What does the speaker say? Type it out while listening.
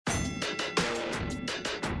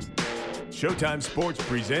Showtime Sports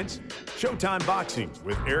presents Showtime Boxing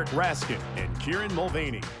with Eric Raskin and Kieran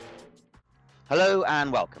Mulvaney. Hello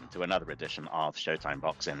and welcome to another edition of Showtime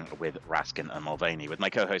Boxing with Raskin and Mulvaney. With my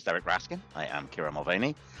co-host Eric Raskin, I am Kieran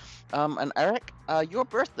Mulvaney. And Eric, your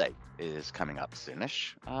birthday is coming up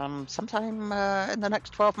soonish, sometime in the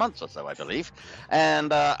next 12 months or so, I believe.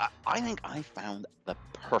 And I think I found the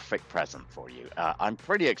perfect present for you. I'm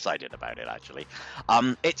pretty excited about it, actually.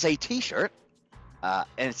 It's a t-shirt.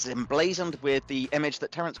 And it's emblazoned with the image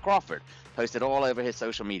that Terence Crawford posted all over his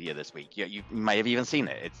social media this week. You may have even seen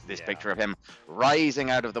it. It's this picture of him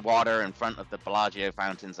rising out of the water in front of the Bellagio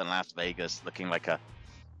fountains in Las Vegas, looking like a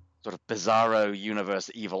sort of bizarro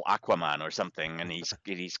universe evil Aquaman or something. And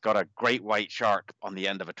he's got a great white shark on the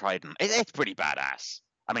end of a trident. It's pretty badass.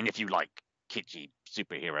 I mean, if you like kitschy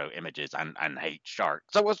superhero images and hate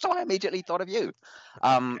sharks. So I immediately thought of you.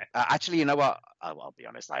 Actually, you know what? I'll be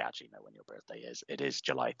honest, I actually know when your birthday is. It is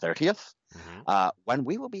July 30th, when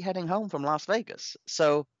we will be heading home from Las Vegas.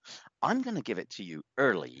 So I'm going to give it to you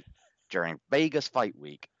early during Vegas Fight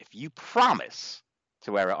Week if you promise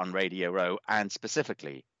to wear it on Radio Row, and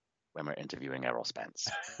specifically when we're interviewing Errol Spence.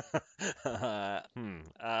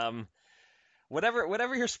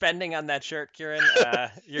 Whatever you're spending on that shirt, Kieran,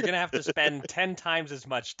 you're going to have to spend 10 times as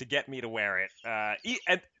much to get me to wear it.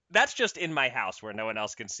 And that's just in my house where no one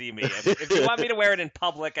else can see me. If you want me to wear it in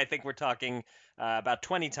public, I think we're talking about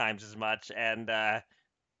 20 times as much. And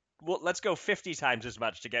well, let's go 50 times as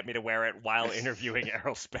much to get me to wear it while interviewing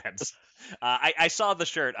Errol Spence. I saw the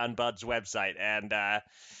shirt on Bud's website, and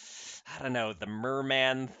I don't know, the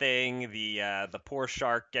merman thing, the poor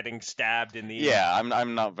shark getting stabbed in the... Yeah,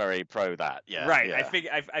 I'm not very pro that. Yeah, right.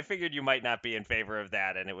 Yeah. I figured you might not be in favor of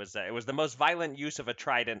that, and it was the most violent use of a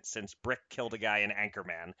trident since Brick killed a guy in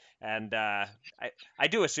Anchorman, and I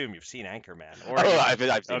do assume you've seen Anchorman. Or I've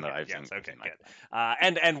seen it. Okay, good.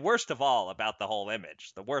 And worst of all about the whole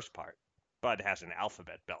image, the worst part. Bud has an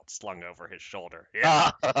alphabet belt slung over his shoulder. Yeah,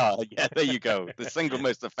 yeah, there you go. The single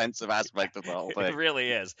most offensive aspect of the whole thing. It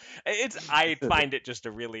really is. I find it just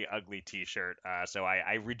a really ugly T-shirt. So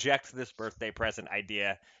I reject this birthday present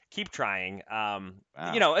idea. Keep trying. Wow.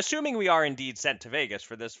 Assuming we are indeed sent to Vegas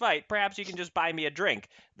for this fight, perhaps you can just buy me a drink.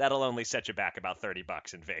 That'll only set you back about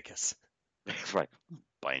 $30 in Vegas. Right.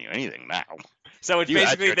 Buying you anything now. So it's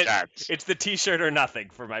basically it's the T-shirt or nothing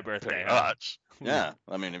for my birthday. Pretty much. Yeah.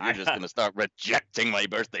 I mean, if you're just going to start rejecting my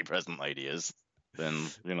birthday present ideas, then,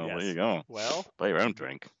 Yes. there you go. Well, buy your own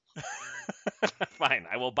drink. Fine.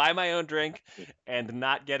 I will buy my own drink and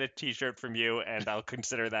not get a T-shirt from you, and I'll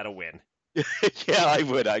consider that a win. Yeah, I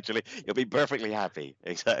would actually. You'll be perfectly happy.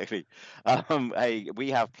 Exactly. Hey,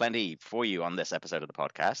 we have plenty for you on this episode of the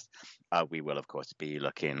podcast. We will, of course, be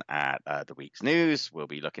looking at the week's news. We'll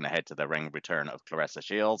be looking ahead to the ring return of Claressa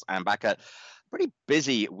Shields and back at a pretty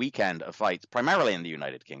busy weekend of fights, primarily in the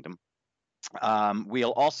United Kingdom.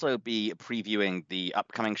 We'll also be previewing the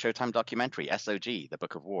upcoming Showtime documentary, SOG, The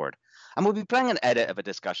Book of Ward. And we'll be playing an edit of a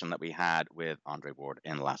discussion that we had with Andre Ward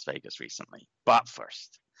in Las Vegas recently. But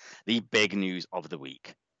first, the big news of the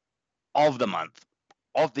week, of the month,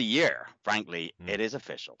 of the year, frankly, it is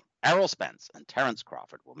official. Errol Spence and Terence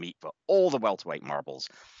Crawford will meet for all the welterweight marbles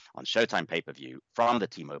on Showtime pay-per-view from the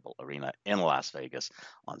T-Mobile Arena in Las Vegas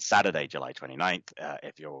on Saturday, July 29th.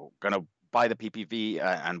 If you're going to buy the PPV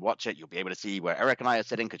and watch it, you'll be able to see where Eric and I are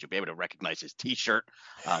sitting because you'll be able to recognize his T-shirt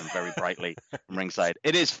very brightly from ringside.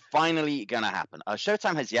 It is finally going to happen.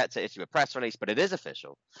 Showtime has yet to issue a press release, but it is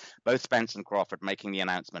official. Both Spence and Crawford making the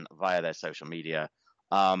announcement via their social media.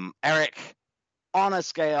 Eric, on a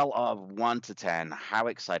scale of 1 to 10, how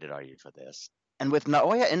excited are you for this? And with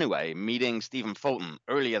Naoya Inoue meeting Stephen Fulton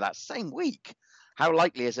earlier that same week, how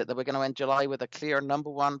likely is it that we're going to end July with a clear number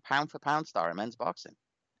one pound-for-pound star in men's boxing?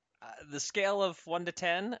 The scale of 1 to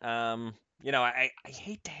 10, I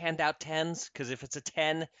hate to hand out 10s because if it's a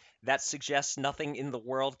 10, that suggests nothing in the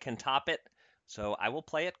world can top it. So I will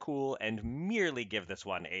play it cool and merely give this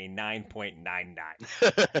one a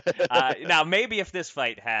 9.99. Now, maybe if this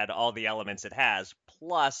fight had all the elements it has,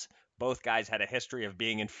 plus both guys had a history of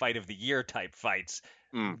being in fight of the year type fights,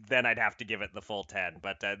 then I'd have to give it the full 10.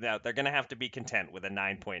 But no, they're going to have to be content with a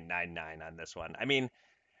 9.99 on this one. I mean,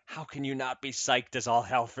 how can you not be psyched as all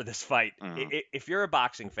hell for this fight? If you're a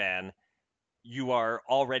boxing fan, you are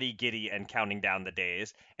already giddy and counting down the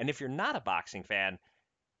days. And if you're not a boxing fan,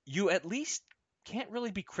 you at least can't really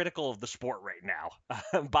be critical of the sport right now.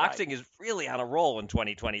 Boxing is really on a roll in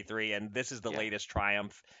 2023, and this is the latest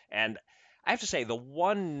triumph. And I have to say, the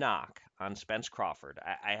one knock on Spence Crawford,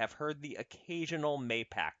 I have heard the occasional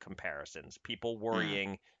Maypac comparisons, people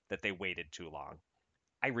worrying that they waited too long.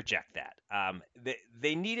 I reject that.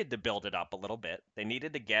 They needed to build it up a little bit. They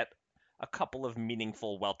needed to get a couple of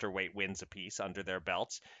meaningful welterweight wins apiece under their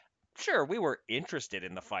belts. Sure, we were interested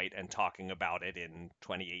in the fight and talking about it in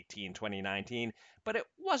 2018, 2019, but it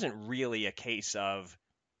wasn't really a case of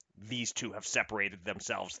these two have separated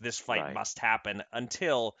themselves. This fight Right. must happen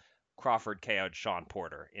until Crawford KO'd Sean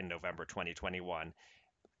Porter in November 2021.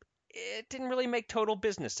 It didn't really make total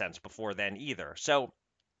business sense before then either. So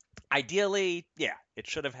ideally, yeah, it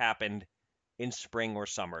should have happened in spring or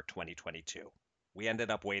summer 2022. We ended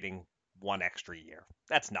up waiting one extra year.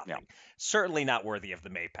 That's nothing. Yeah. Certainly not worthy of the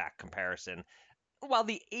Maypac comparison. While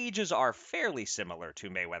the ages are fairly similar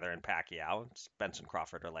to Mayweather and Pacquiao, Spence and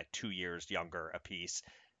Crawford are like 2 years younger apiece.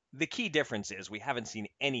 The key difference is we haven't seen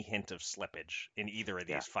any hint of slippage in either of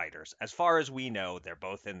Yeah. these fighters. As far as we know, they're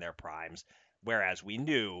both in their primes, whereas we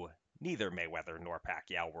knew neither Mayweather nor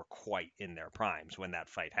Pacquiao were quite in their primes when that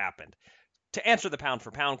fight happened. To answer the pound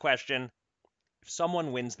for pound question, if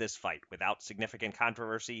someone wins this fight without significant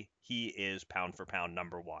controversy, he is pound for pound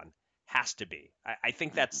number one. Has to be. I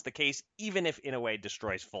think that's the case, even if in a way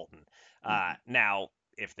destroys Fulton. Now,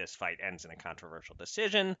 if this fight ends in a controversial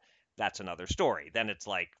decision, that's another story. Then it's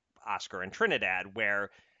like Oscar and Trinidad, where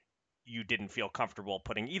you didn't feel comfortable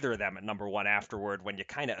putting either of them at number one afterward when you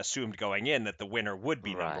kind of assumed going in that the winner would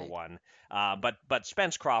be number Right. one. But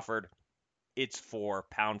Spence Crawford, it's for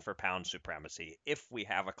pound supremacy. If we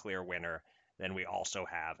have a clear winner, then we also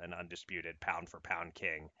have an undisputed pound for pound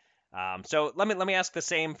king. So let me ask the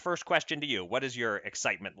same first question to you. What is your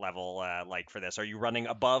excitement level like for this? Are you running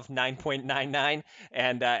above 9.99?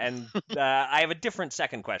 And I have a different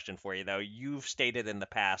second question for you though. You've stated in the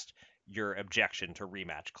past your objection to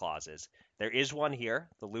rematch clauses. There is one here.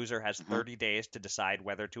 The loser has 30 days to decide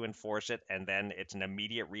whether to enforce it, and then it's an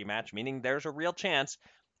immediate rematch, meaning there's a real chance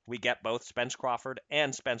we get both Spence Crawford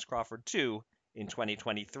and Spence Crawford 2 in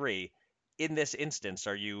 2023. In this instance,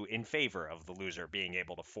 are you in favor of the loser being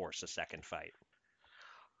able to force a second fight?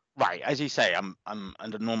 Right, as you say, I'm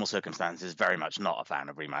under normal circumstances very much not a fan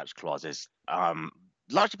of rematch clauses.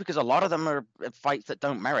 Largely because a lot of them are fights that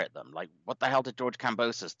don't merit them. Like, what the hell did George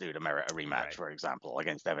Kambosos do to merit a rematch, Right. for example,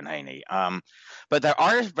 against Devin Haney? But there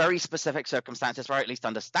are very specific circumstances where I at least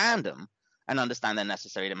understand them and understand they're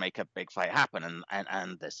necessary to make a big fight happen,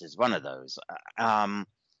 and this is one of those.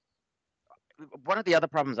 One of the other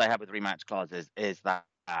problems I have with rematch clauses is that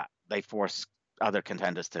they force other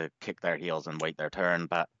contenders to kick their heels and wait their turn,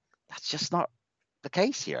 but that's just not the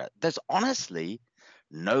case here. There's honestly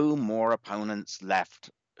no more opponents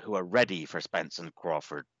left who are ready for Spence and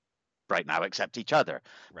Crawford right now except each other.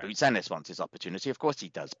 Right. Boots Ennis wants his opportunity, of course he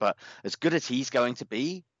does, but as good as he's going to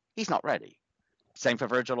be, he's not ready. Same for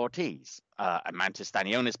Virgil Ortiz. Mantis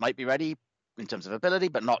Stanionis might be ready in terms of ability,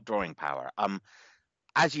 but not drawing power.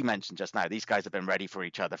 As you mentioned just now, these guys have been ready for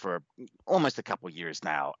each other for almost a couple years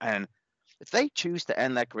now, and if they choose to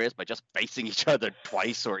end their careers by just facing each other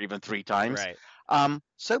twice or even three times, Right.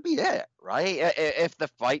 so be it, right? If the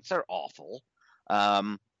fights are awful,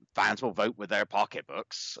 fans will vote with their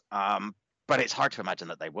pocketbooks, but it's hard to imagine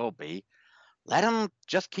that they will be. Let them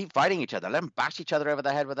just keep fighting each other. Let them bash each other over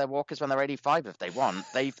the head with their walkers when they're 85 if they want.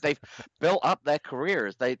 They've built up their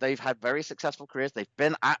careers. They've had very successful careers. They've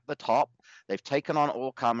been at the top. They've taken on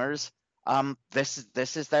all comers. This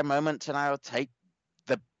is their moment to now take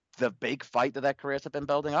the big fight that their careers have been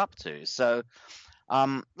building up to. So,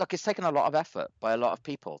 look, it's taken a lot of effort by a lot of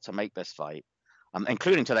people to make this fight,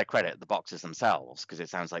 including, to their credit, the boxers themselves, because it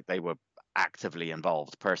sounds like they were actively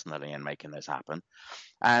involved personally in making this happen.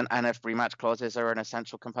 And if rematch clauses are an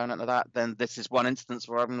essential component of that, then this is one instance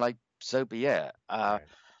where I'm like, so be it. Right.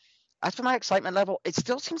 As for my excitement level, it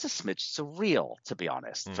still seems a smidge surreal, to be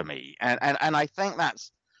honest, for me. And I think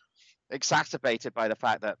that's exacerbated by the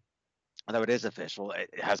fact that, although it is official,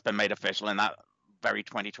 it has been made official in that very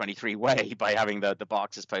 2023 way by having the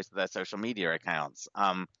boxers post to their social media accounts.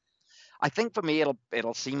 I think for me,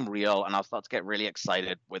 it'll seem real, and I'll start to get really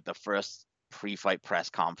excited with the first pre-fight press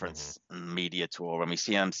conference and media tour when we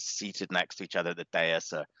see them seated next to each other at the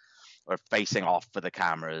dais or facing off for the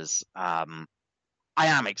cameras. I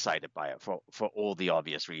am excited by it for all the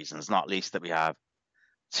obvious reasons, not least that we have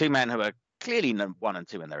two men who are clearly 1 and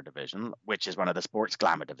 2 in their division, which is one of the sports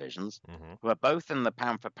glamour divisions, who are both in the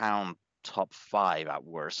pound for pound top 5 at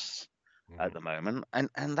worst at the moment,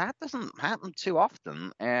 and that doesn't happen too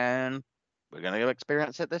often, and we're going to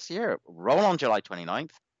experience it this year. Roll on July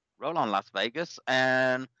 29th, roll on Las Vegas,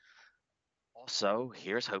 and also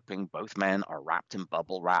here's hoping both men are wrapped in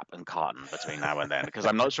bubble wrap and cotton between now and then, because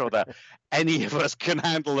I'm not sure that any of us can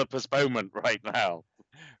handle a postponement right now.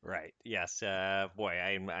 Right. Yes. Boy,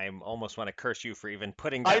 I almost want to curse you for even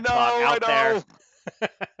putting I that thought know, out there.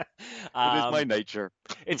 It is my nature.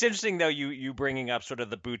 It's interesting though you bringing up sort of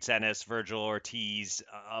the Boots Ennis, Virgil Ortiz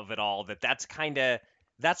of it all.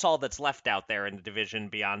 That's all that's left out there in the division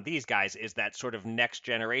beyond these guys is that sort of next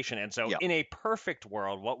generation. And so Yeah. in a perfect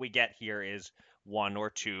world, what we get here is one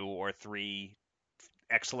or two or three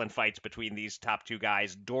excellent fights between these top two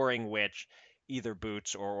guys, during which either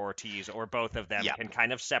Boots or Ortiz or both of them Yeah. can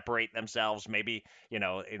kind of separate themselves. Maybe,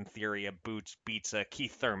 in theory, a Boots beats a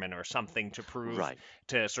Keith Thurman or something to prove, Right.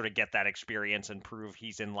 to sort of get that experience and prove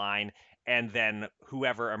he's in line. And then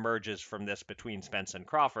whoever emerges from this between Spence and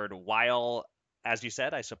Crawford, while, as you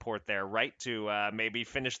said, I support their right to maybe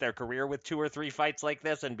finish their career with two or three fights like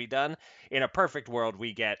this and be done. In a perfect world,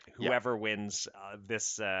 we get whoever wins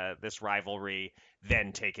this rivalry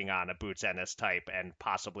then taking on a Boots Ennis type and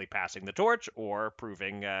possibly passing the torch or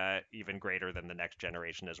proving even greater than the next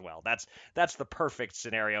generation as well. That's the perfect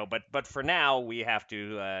scenario. But for now, we have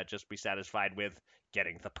to just be satisfied with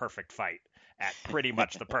getting the perfect fight at pretty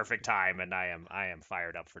much the perfect time. And I am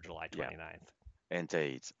fired up for July 29th.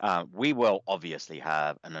 Indeed. We will obviously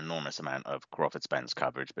have an enormous amount of Crawford-Spence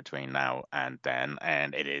coverage between now and then,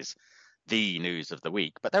 and it is the news of the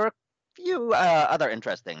week. But there are a few other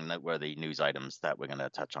interesting, noteworthy news items that we're going to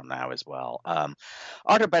touch on now as well.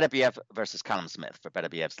 Artur Beterbiev versus Callum Smith for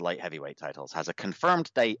Beterbiev's light heavyweight titles has a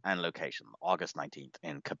confirmed date and location, August 19th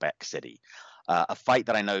in Quebec City. A fight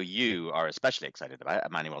that I know you are especially excited about,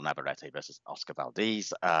 Emmanuel Navarrete versus Oscar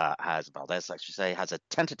Valdez, has a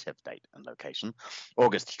tentative date and location,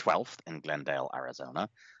 August 12th in Glendale, Arizona.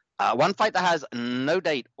 One fight that has no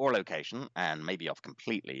date or location, and maybe off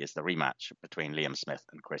completely, is the rematch between Liam Smith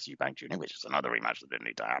and Chris Eubank Jr., which is another rematch that didn't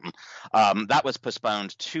need to happen. That was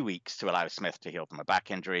postponed 2 weeks to allow Smith to heal from a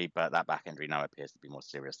back injury, but that back injury now appears to be more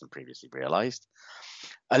serious than previously realized.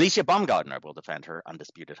 Alicia Baumgardner will defend her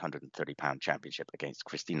undisputed 130-pound championship against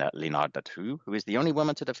Christina Lignard-Datu, who is the only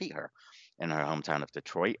woman to defeat her in her hometown of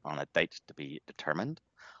Detroit on a date to be determined.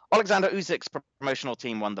 Alexander Usyk's promotional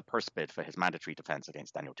team won the purse bid for his mandatory defense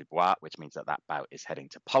against Daniel Dubois, which means that bout is heading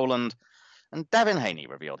to Poland. And Devin Haney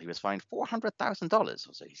revealed he was fined $400,000,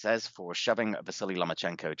 so he says, for shoving Vasily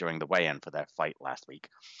Lomachenko during the weigh-in for their fight last week,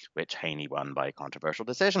 which Haney won by controversial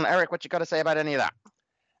decision. Eric, what you got to say about any of that?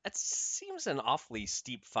 It seems an awfully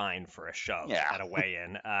steep fine for a shove Yeah. at a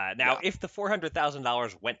weigh-in. Now, if the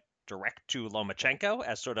 $400,000 went direct to Lomachenko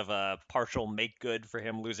as sort of a partial make-good for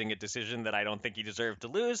him losing a decision that I don't think he deserved to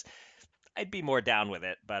lose, I'd be more down with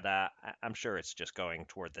it. But I'm sure it's just going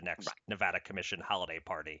toward the next Nevada Commission holiday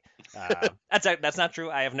party. That's not true.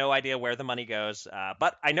 I have no idea where the money goes,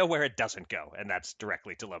 but I know where it doesn't go, and that's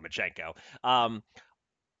directly to Lomachenko.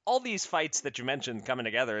 All these fights that you mentioned coming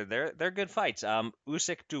together, they're good fights.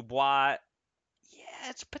 Usyk Dubois, yeah,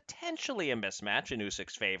 it's potentially a mismatch in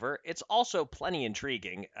Usyk's favor. It's also plenty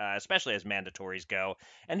intriguing, especially as mandatories go.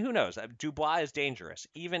 And who knows? Dubois is dangerous,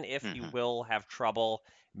 even if he will have trouble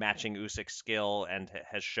matching Usyk's skill and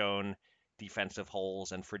has shown defensive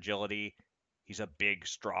holes and fragility. He's a big,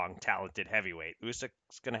 strong, talented heavyweight.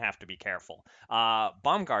 Usyk's going to have to be careful.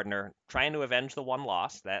 Baumgardner trying to avenge the one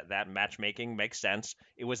loss. That matchmaking makes sense.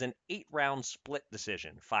 It was an 8-round split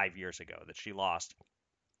decision 5 years ago that she lost.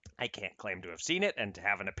 I can't claim to have seen it and to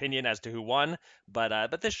have an opinion as to who won,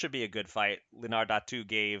 but this should be a good fight. Lignard-Datu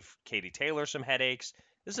gave Katie Taylor some headaches.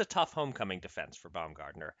 This is a tough homecoming defense for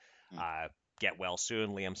Baumgardner. Get well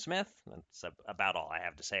soon, Liam Smith. That's about all I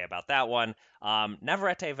have to say about that one.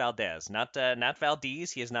 Navarrete Valdez, not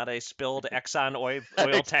Valdez. He is not a spilled Exxon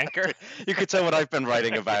oil tanker. You could tell what I've been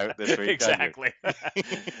writing about this week. Exactly.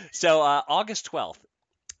 So August 12th.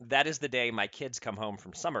 That is the day my kids come home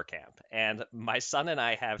from summer camp, and my son and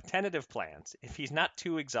I have tentative plans, if he's not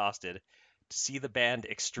too exhausted, to see the band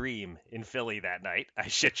Extreme in Philly that night. I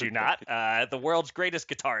shit you not. The world's greatest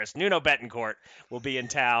guitarist, Nuno Betancourt, will be in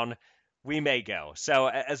town. We may go. So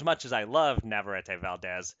as much as I love Navarrete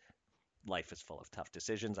Valdez, life is full of tough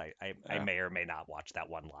decisions. I may or may not watch that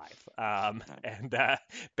one live. And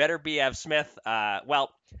Beterbiev Smith, well,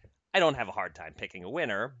 I don't have a hard time picking a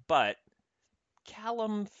winner, but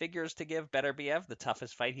Callum figures to give Beterbiev the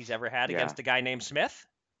toughest fight he's ever had against a guy named Smith.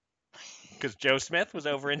 Because Joe Smith was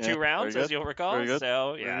over in 2 rounds, as you'll recall.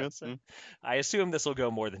 So, yeah. I assume this will go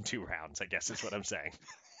more than 2 rounds, I guess is what I'm saying.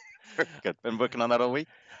 Good. Been working on that all week?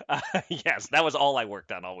 Yes, that was all I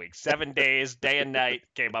worked on all week. 7 days, day and night,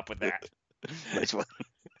 came up with that. Nice one.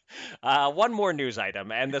 One more news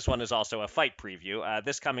item, and this one is also a fight preview.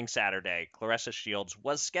 This coming Saturday, Claressa Shields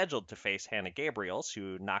was scheduled to face Hannah Gabriels,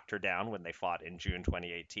 who knocked her down when they fought in June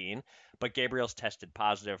 2018. But Gabriels tested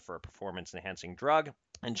positive for a performance-enhancing drug,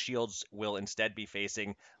 and Shields will instead be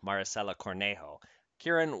facing Maricela Cornejo.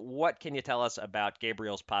 Kieran, what can you tell us about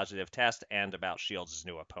Gabriel's positive test and about Shields'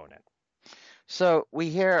 new opponent? So we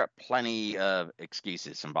hear plenty of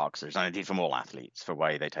excuses from boxers, and indeed from all athletes, for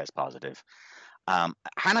why they test positive.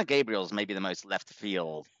 Hannah Gabriel's maybe the most left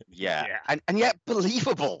field, Yeah. and yet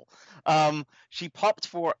believable. She popped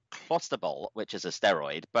for clostebol, which is a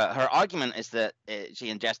steroid, but her argument is that she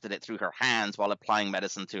ingested it through her hands while applying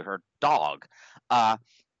medicine to her dog.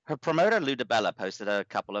 Her promoter Lou DiBella posted a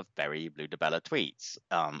couple of very Lou DiBella tweets,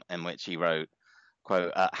 in which he wrote,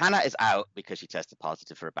 quote, Hannah is out because she tested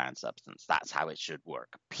positive for a banned substance. That's how it should work,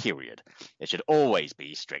 period. It should always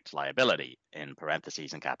be strict liability. In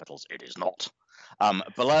parentheses and capitals, it is not.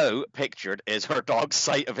 Below, pictured, is her dog's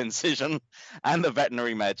site of incision and the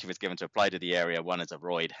veterinary med she was given to apply to the area. One is a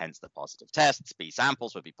roid, hence the positive tests. B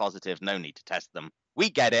samples would be positive, no need to test them. We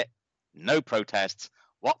get it. No protests.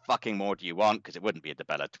 What fucking more do you want? Because it wouldn't be a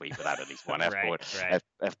DiBella tweet without at least one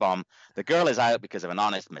F-bomb. The girl is out because of an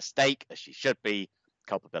honest mistake, as she should be.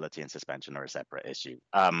 Culpability and suspension are a separate issue.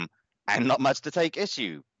 And not much to take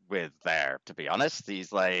issue with there, to be honest.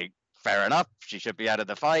 He's like, fair enough, she should be out of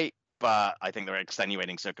the fight, but I think there are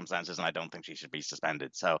extenuating circumstances, and I don't think she should be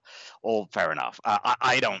suspended. So, all fair enough.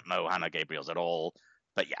 I don't know Hannah Gabriel's at all.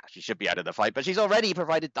 But yeah, she should be out of the fight. But she's already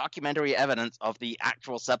provided documentary evidence of the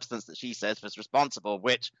actual substance that she says was responsible,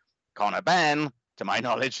 which Conor Benn, to my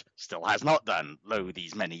knowledge, still has not done, lo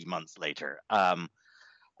these many months later.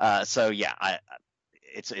 So yeah,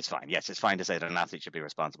 it's fine. Yes, it's fine to say that an athlete should be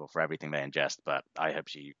responsible for everything they ingest, but I hope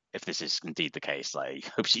if this is indeed the case, I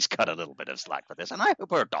hope she's cut a little bit of slack for this, and I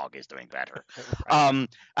hope her dog is doing better.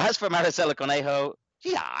 As for Maricela Conejo,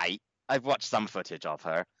 yeah, I've watched some footage of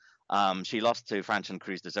her. She lost to Francine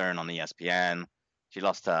Cruz de Zern on ESPN. She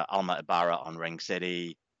lost to Alma Ibarra on Ring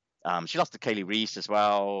City. She lost to Kaylee Reese as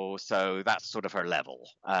well, so that's sort of her level.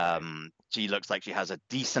 She looks like she has a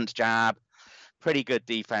decent jab, pretty good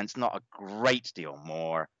defense, not a great deal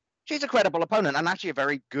more. She's a credible opponent, and actually a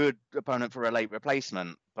very good opponent for a late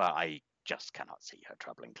replacement, but I just cannot see her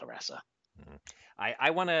troubling Claressa.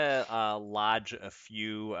 I want to lodge a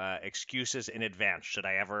few excuses in advance should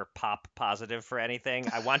I ever pop positive for anything.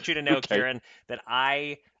 I want you to know, okay, Kieran, that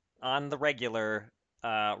I, on the regular,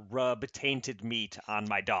 rub tainted meat on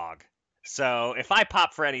my dog. So if I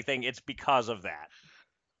pop for anything, it's because of that.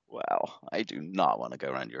 Well, I do not want to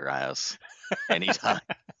go around your house anytime.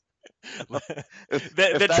 if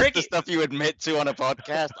that's tricky the stuff you admit to on a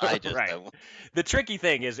podcast, I just don't. The tricky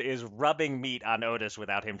thing is rubbing meat on Otis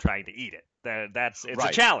without him trying to eat it. It's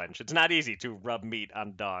a challenge. It's not easy to rub meat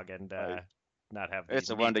on dog and not have. It's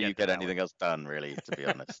a wonder you get anything else done, really, to be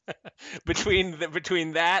honest.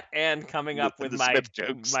 between that and coming up with my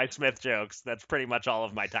Smith jokes, that's pretty much all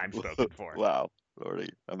of my time spoken for. Wow. Lordy,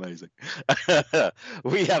 amazing.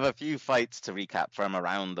 We have a few fights to recap from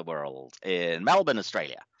around the world. In Melbourne,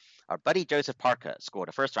 Australia, our buddy Joseph Parker scored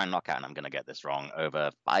a first-round knockout, and I'm going to get this wrong,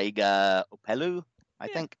 over Faiga Opelu, I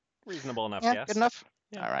think. Reasonable enough, yeah, yes. Good enough?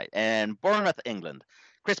 Yeah. All right. In Bournemouth, England,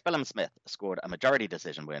 Chris Billham-Smith scored a majority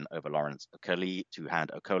decision win over Lawrence Okolie to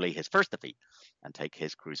hand Okolie his first defeat and take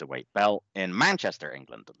his cruiserweight belt. In Manchester,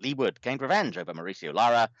 England, Lee Wood gained revenge over Mauricio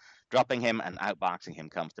Lara, dropping him and outboxing him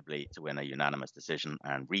comfortably to win a unanimous decision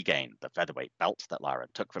and regain the featherweight belt that Lara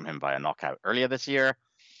took from him via knockout earlier this year.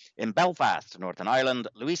 In Belfast, Northern Ireland,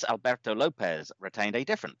 Luis Alberto Lopez retained a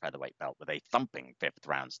different featherweight belt with a thumping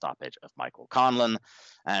fifth-round stoppage of Michael Conlon.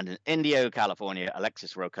 And in Indio, California,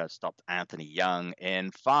 Alexis Roca stopped Anthony Young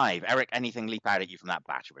in 5. Eric, anything leap out at you from that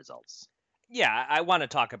batch of results? Yeah, I want to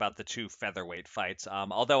talk about the two featherweight fights,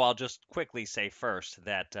 although I'll just quickly say first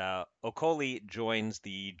that Okolie joins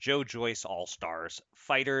the Joe Joyce All-Stars,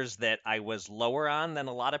 fighters that I was lower on than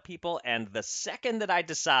a lot of people, and the second that I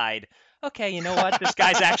decide, okay, you know what, this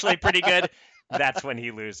guy's actually pretty good, that's when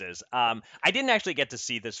he loses. I didn't actually get to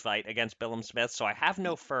see this fight against Billham-Smith, so I have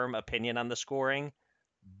no firm opinion on the scoring,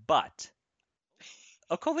 but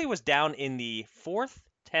Okolie was down in the 4th,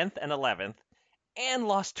 10th, and 11th, and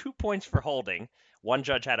lost 2 points for holding. One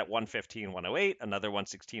judge had it 115-108, another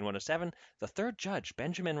 116-107. The third judge,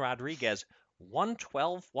 Benjamin Rodriguez,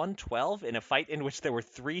 112-112 in a fight in which there were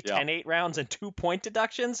 3 10-8 rounds and 2 point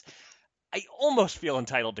deductions. I almost feel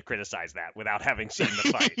entitled to criticize that without having seen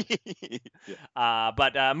the fight.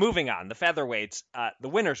 But moving on, the featherweights, the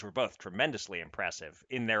winners were both tremendously impressive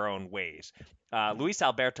in their own ways. Luis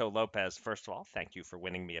Alberto Lopez, first of all, thank you for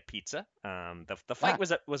winning me a pizza. The fight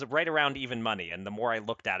was right around even money, and the more I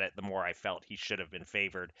looked at it, the more I felt he should have been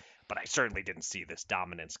favored. But I certainly didn't see this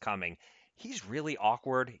dominance coming. He's really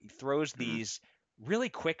awkward. He throws these really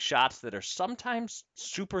quick shots that are sometimes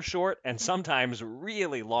super short and sometimes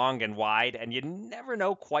really long and wide, and you never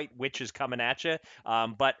know quite which is coming at you.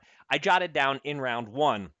 But I jotted down in round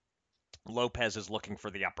one, Lopez is looking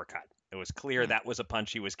for the uppercut. It was clear that was a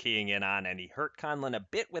punch he was keying in on, and he hurt Conlon a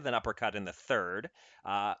bit with an uppercut in the third.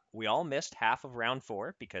 We all missed half of round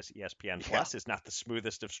four because ESPN Plus is not the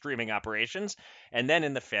smoothest of streaming operations. And then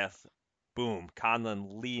in the fifth, boom,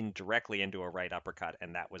 Conlon leaned directly into a right uppercut,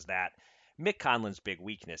 and that was that. Mick Conlon's big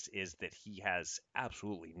weakness is that he has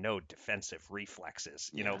absolutely no defensive reflexes.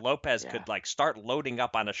 You know, Lopez could like start loading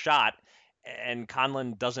up on a shot, and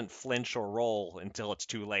Conlon doesn't flinch or roll until it's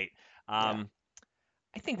too late.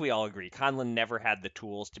 I think we all agree Conlon never had the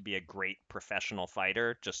tools to be a great professional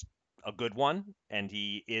fighter, just a good one, and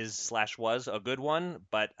he is/was a good one.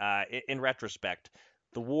 But in retrospect,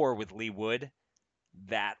 the war with Lee Wood,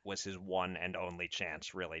 that was his one and only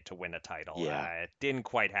chance, really, to win a title. It didn't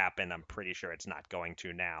quite happen. I'm pretty sure it's not going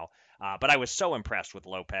to now. But I was so impressed with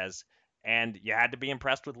Lopez, and you had to be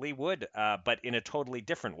impressed with Lee Wood, but in a totally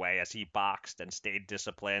different way, as he boxed and stayed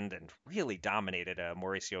disciplined and really dominated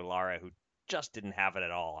Mauricio Lara, who just didn't have it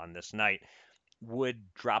at all on this night. Wood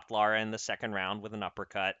dropped Lara in the second round with an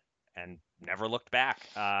uppercut and never looked back.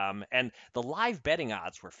 And the live betting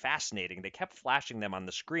odds were fascinating. They kept flashing them on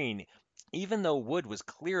the screen. Even though Wood was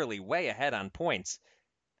clearly way ahead on points,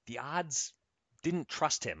 the odds didn't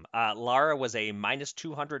trust him. Lara was a minus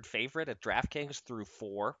 200 favorite at DraftKings through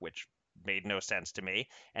 4, which made no sense to me.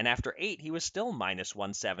 And after 8, he was still minus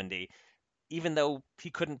 170, even though he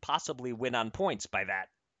couldn't possibly win on points by that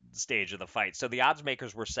stage of the fight. So the odds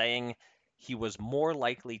makers were saying he was more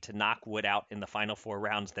likely to knock Wood out in the final 4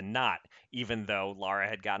 rounds than not, even though Lara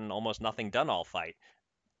had gotten almost nothing done all fight.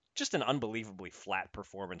 Just an unbelievably flat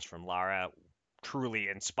performance from Lara, truly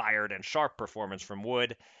inspired and sharp performance from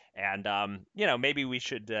Wood. And, maybe we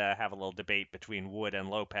should have a little debate between Wood and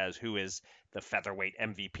Lopez, who is the featherweight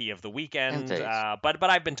MVP of the weekend. But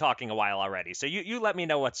I've been talking a while already. So you let me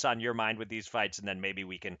know what's on your mind with these fights, and then maybe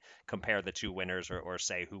we can compare the two winners or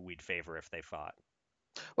say who we'd favor if they fought.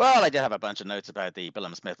 Well, I did have a bunch of notes about the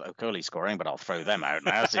Billum Smith-Okolie scoring, but I'll throw them out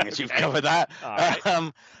now, seeing as you've covered that.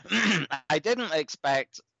 Right. I didn't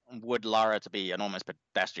expect Wood Lara to be an almost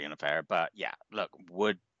pedestrian affair, but look,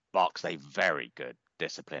 Wood boxed a very good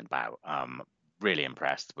disciplined bout. Really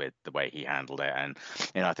impressed with the way he handled it, and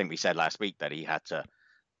I think we said last week that he had to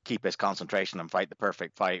keep his concentration and fight the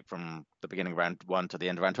perfect fight from the beginning of round 1 to the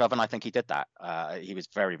end of round 12, and I think he did that. He was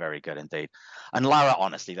very, very good indeed. And Lara,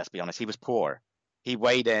 honestly, let's be honest, he was poor. He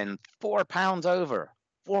weighed in 4 pounds over.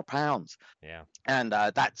 4 pounds. Yeah. And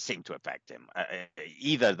that seemed to affect him.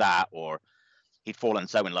 Either that or he'd fallen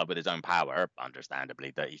so in love with his own power,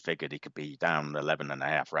 understandably, that he figured he could be down 11 and a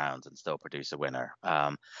half rounds and still produce a winner.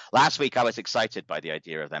 Last week, I was excited by the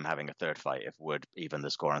idea of them having a third fight if Wood even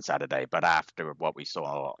the score on Saturday. But after what we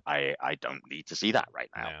saw, I don't need to see that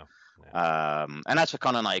right now. No. And as for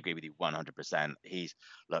Conor, I agree with you 100%.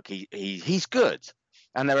 He's good.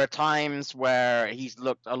 And there are times where he's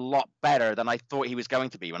looked a lot better than I thought he was going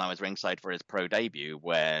to be when I was ringside for his pro debut,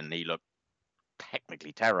 when he looked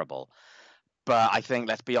technically terrible. But I think,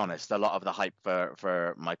 let's be honest, a lot of the hype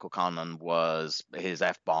for Michael Conlon was his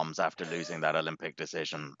F-bombs after losing that Olympic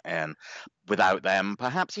decision. And without them,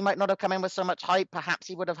 perhaps he might not have come in with so much hype. Perhaps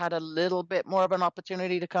he would have had a little bit more of an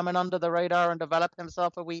opportunity to come in under the radar and develop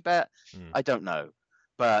himself a wee bit. I don't know.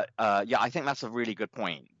 But I think that's a really good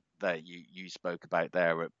point that you spoke about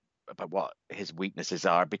there, about what his weaknesses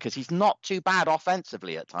are, because he's not too bad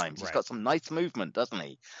offensively at times. Right. He's got some nice movement, doesn't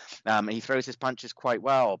he? He throws his punches quite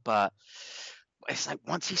well, but it's like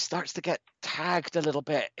once he starts to get tagged a little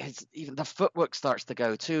bit, even the footwork starts to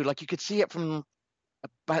go too. Like you could see it from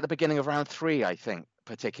about the beginning of round 3, I think,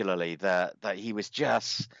 particularly that he was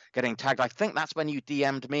just getting tagged. I think that's when you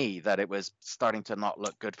DM'd me that it was starting to not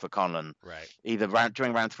look good for Conlon. Right. Either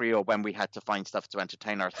during round 3 or when we had to find stuff to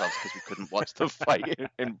entertain ourselves because we couldn't watch the fight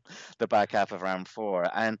in the back half of round 4.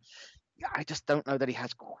 And I just don't know that he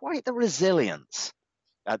has quite the resilience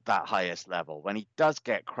at that highest level. When he does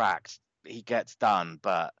get cracked, he gets done.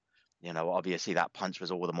 But, obviously that punch was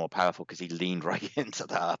all the more powerful because he leaned right into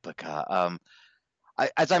that uppercut.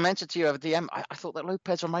 As I mentioned to you over DM, I thought that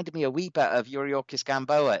Lopez reminded me a wee bit of Yuriorkis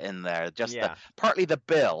Gamboa in there. Just partly the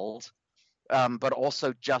build, but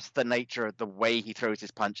also just the nature of the way he throws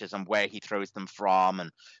his punches and where he throws them from,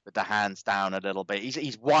 and with the hands down a little bit.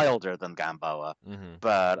 He's wilder than Gamboa,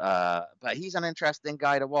 but he's an interesting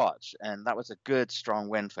guy to watch, and that was a good, strong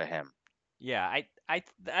win for him. Yeah,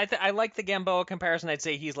 I like the Gamboa comparison. I'd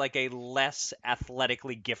say he's like a less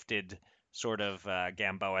athletically gifted sort of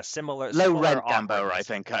Gamboa, similar Low-rent Gamboa, awkwardness.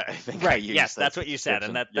 I think I Right. used Yes, the that's what you said,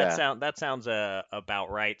 and description. that sounds about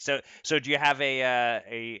right. So do you have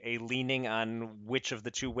a leaning on which of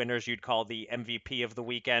the two winners you'd call the MVP of the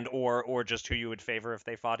weekend, or just who you would favor if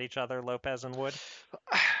they fought each other, Lopez and Wood?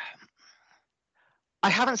 I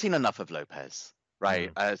haven't seen enough of Lopez, right?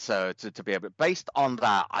 So to be able, based on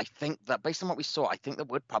that, I think that based on what we saw, I think that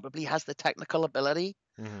Wood probably has the technical ability.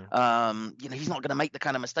 He's not going to make the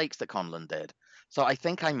kind of mistakes that Conlon did. So I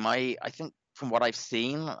think from what I've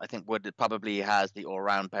seen, I think Wood probably has the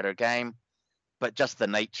all-round better game. But just the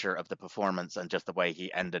nature of the performance and just the way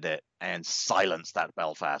he ended it and silenced that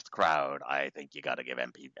Belfast crowd, I think you got to give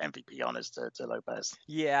MVP honors to Lopez.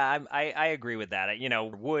 Yeah, I agree with that.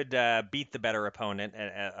 Wood beat the better opponent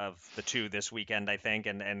of the two this weekend, I think,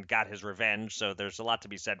 and got his revenge. So there's a lot to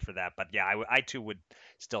be said for that. But yeah, I too would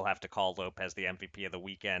still have to call Lopez the MVP of the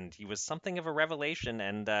weekend. He was something of a revelation,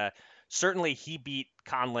 and certainly he beat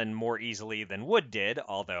Conlon more easily than Wood did,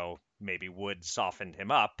 although maybe Wood softened him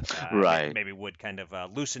up. Right. Maybe Wood kind of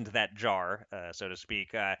loosened that jar, so to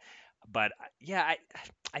speak. But yeah,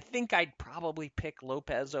 I think I'd probably pick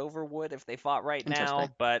Lopez over Wood if they fought right now.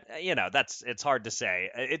 But it's hard to say.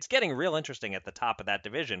 It's getting real interesting at the top of that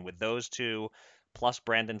division with those two, plus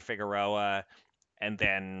Brandon Figueroa, and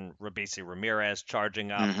then Robeisy Ramirez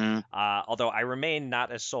charging up. Although I remain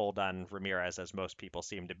not as sold on Ramirez as most people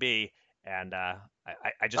seem to be. And I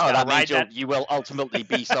just gotta ride that. You will ultimately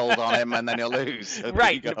be sold on him, and then you'll lose. So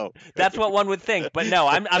right, that's what one would think. But no,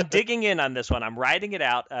 I'm digging in on this one. I'm riding it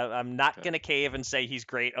out. I'm not gonna cave and say he's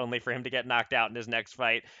great, only for him to get knocked out in his next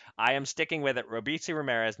fight. I am sticking with it. Robeisy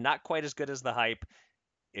Ramirez, not quite as good as the hype.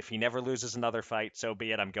 If he never loses another fight, so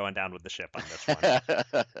be it. I'm going down with the ship on this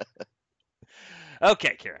one.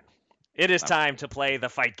 Okay, Kieran, it is time to play the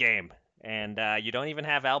fight game, and you don't even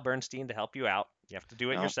have Al Bernstein to help you out. You have to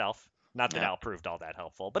do it yourself. Not that Al proved all that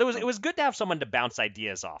helpful, but it was good to have someone to bounce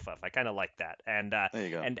ideas off of. I kind of like that. And there you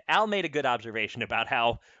go. And Al made a good observation about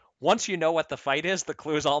how once you know what the fight is, the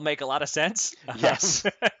clues all make a lot of sense. Yes.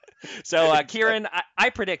 So, Kieran, I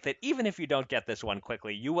predict that even if you don't get this one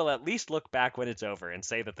quickly, you will at least look back when it's over and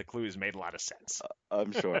say that the clues made a lot of sense.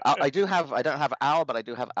 I'm sure. I don't have Al, but I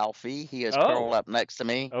do have Alfie. He is curled up next to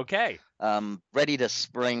me. Okay. Ready to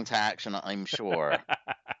spring to action, I'm sure.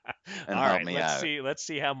 And all right, out. Let's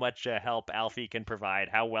see how much help Alfie can provide,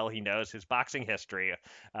 how well he knows his boxing history.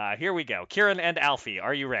 Here we go. Kieran and Alfie,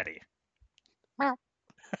 are you ready?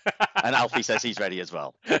 And Alfie says he's ready as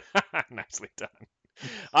well. Nicely done.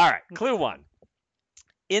 All right, clue one.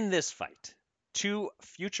 In this fight, two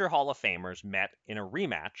future Hall of Famers met in a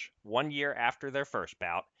rematch 1 year after their first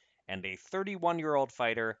bout, and a 31-year-old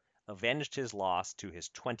fighter avenged his loss to his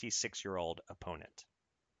 26-year-old opponent.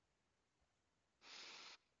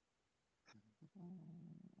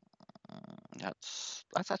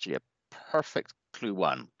 That's actually a perfect clue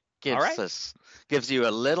one. Gives you a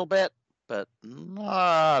little bit, but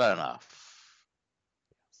not enough.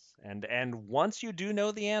 And once you do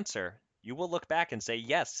know the answer, you will look back and say,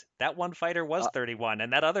 yes, that one fighter was 31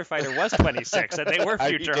 and that other fighter was 26 and they were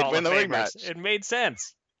future Hall of Famers. It made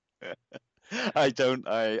sense. I don't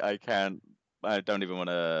even want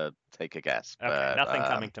to take a guess. Okay, but, nothing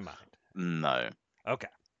coming to mind. No. Okay.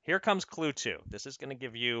 Here comes clue two. This is going to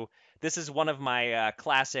give you, this is one of my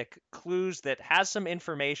classic clues that has some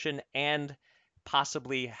information and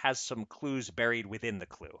possibly has some clues buried within the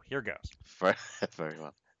clue. Here goes. Very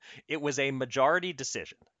well. It was a majority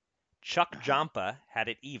decision. Chuck Jampa had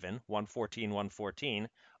it even, 114-114,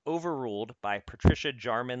 overruled by Patricia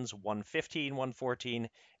Jarman's 115-114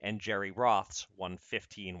 and Jerry Roth's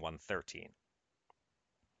 115-113.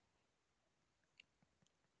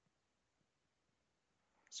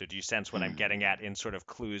 So do you sense what I'm getting at in sort of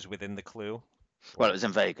clues within the clue? Well, it was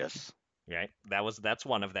in Vegas. Right. That's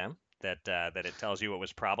one of them. That it tells you it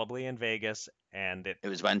was probably in Vegas, and it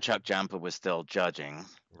was when Chuck Jampa was still judging.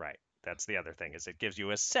 Right. That's the other thing, is it gives you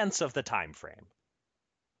a sense of the time frame.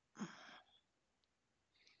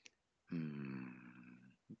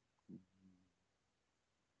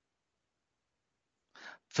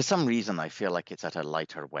 For some reason, I feel like it's at a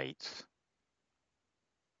lighter weight.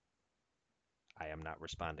 I am not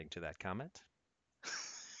responding to that comment.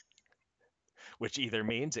 Which either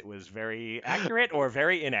means it was very accurate or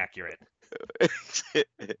very inaccurate.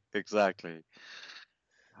 Exactly.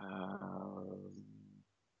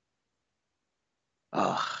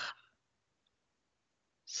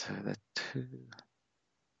 So the two.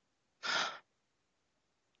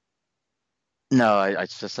 No, I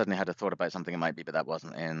just suddenly had a thought about something it might be, but that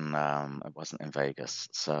wasn't in Vegas.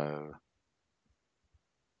 So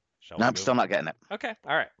no, I'm still not getting it. Okay,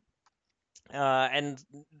 all right. And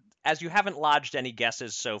as you haven't lodged any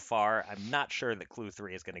guesses so far, I'm not sure that clue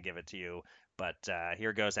 3 is going to give it to you, but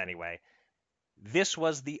here goes anyway. This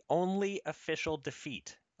was the only official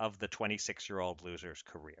defeat of the 26-year-old loser's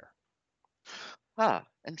career. Ah,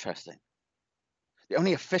 interesting. The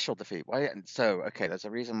only official defeat. Why? So, okay, there's a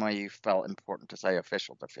reason why you felt important to say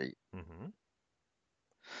official defeat. Mm-hmm.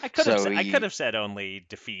 I could have said only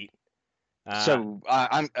defeat.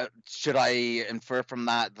 Should I infer from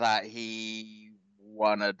that he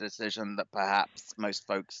won a decision that perhaps most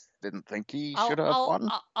folks didn't think he should have won?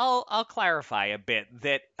 I'll clarify a bit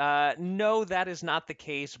that no, that is not the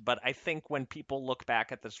case. But I think when people look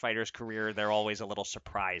back at this fighter's career, they're always a little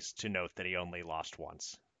surprised to note that he only lost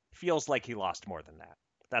once. Feels like he lost more than that.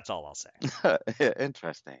 That's all I'll say.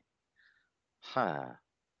 Interesting. Huh.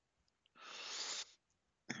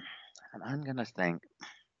 And I'm gonna think.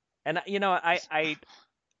 And I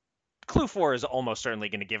clue 4 is almost certainly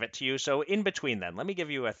going to give it to you. So in between, then let me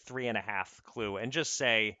give you a 3.5 clue and just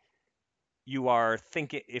say you are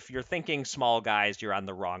thinking. If you're thinking small guys, you're on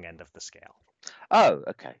the wrong end of the scale. Oh,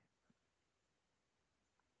 okay.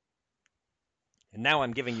 And now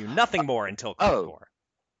I'm giving you nothing more until clue 4.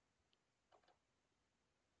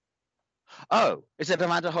 Oh, is it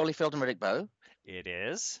Amanda Holyfield and Riddick Bowe? It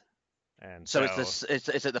is. And so is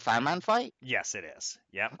it the Fan Man fight? Yes, it is.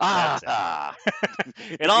 Yep. Ah.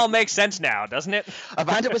 It all makes sense now, doesn't it?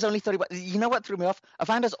 Evander was only 31. You know what threw me off?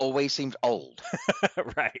 Evander's always seemed old.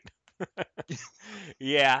 Right.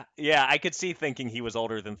 Yeah. I could see thinking he was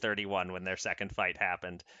older than 31 when their second fight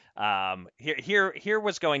happened. Here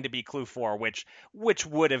was going to be clue 4, which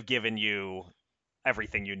would have given you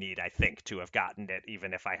everything you need, I think, to have gotten it,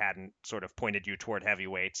 even if I hadn't sort of pointed you toward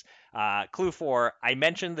heavyweights. Clue 4, I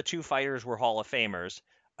mentioned the two fighters were Hall of Famers.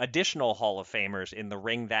 Additional Hall of Famers in the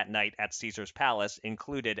ring that night at Caesar's Palace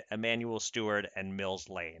included Emmanuel Stewart and Mills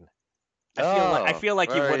Lane. I feel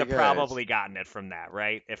like you would have probably gotten it from that,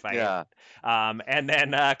 right? And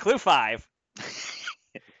then clue 5.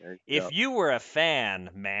 If you were a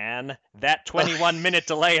fan, man, that 21-minute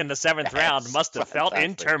delay in the 7th round must have felt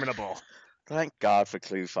interminable. Thank God for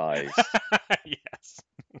clue 5. Yes.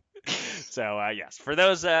 So, yes, for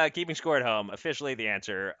those keeping score at home, officially the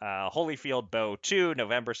answer, Holyfield Bowe 2,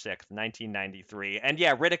 November 6th, 1993. And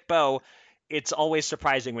yeah, Riddick Bowe, it's always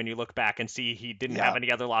surprising when you look back and see he didn't have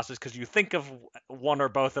any other losses, because you think of one or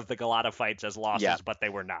both of the Galata fights as losses, but they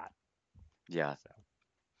were not. Yeah. So.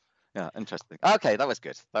 Yeah, interesting. Okay, that was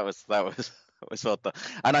good. That was well done.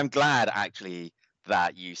 And I'm glad, actually,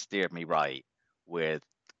 that you steered me right with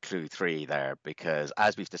clue 3 there, because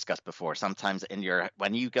as we've discussed before, sometimes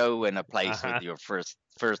when you go in a place with your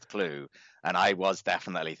first clue, and I was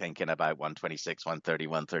definitely thinking about 126, 130,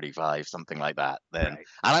 135, something like that then, and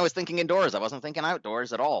I was thinking indoors, I wasn't thinking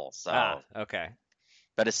outdoors at all. So okay.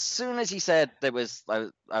 But as soon as he said I was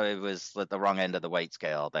at the wrong end of the weight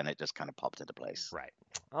scale, then it just kind of popped into place. Right.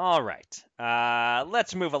 All right.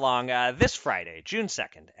 Let's move along. This Friday, June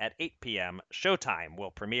 2nd at 8 p.m., Showtime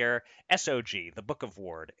will premiere SOG, The Book of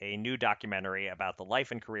Ward, a new documentary about the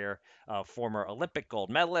life and career of former Olympic gold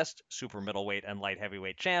medalist, super middleweight and light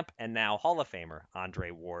heavyweight champ, and now Hall of Famer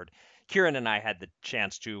Andre Ward. Kieran and I had the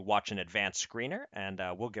chance to watch an advanced screener, and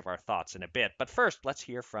we'll give our thoughts in a bit. But first, let's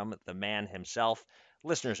hear from the man himself.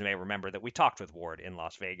 Listeners may remember that we talked with Ward in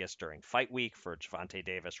Las Vegas during Fight Week for Gervonta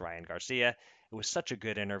Davis, Ryan Garcia. It was such a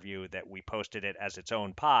good interview that we posted it as its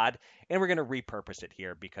own pod, and we're going to repurpose it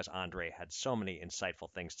here because Andre had so many insightful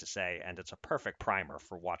things to say, and it's a perfect primer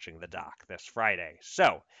for watching the doc this Friday.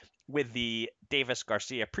 So, with the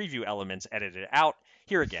Davis-Garcia preview elements edited out,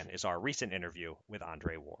 here again is our recent interview with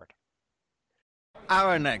Andre Ward.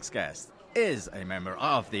 Our next guest is a member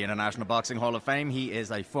of the International Boxing Hall of Fame. He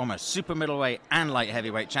is a former super middleweight and light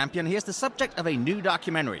heavyweight champion. He is the subject of a new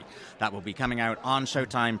documentary that will be coming out on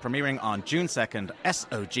Showtime, premiering on June 2nd,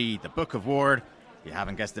 SOG, The Book of Ward. If you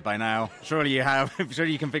haven't guessed it by now, surely you have.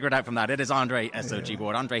 Surely you can figure it out from that. It is Andre SOG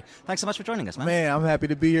Ward. Andre, thanks so much for joining us, man. Man, I'm happy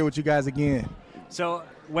to be here with you guys again. So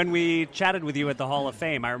when we chatted with you at the Hall of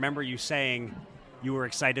Fame, I remember you saying you were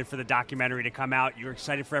excited for the documentary to come out. You were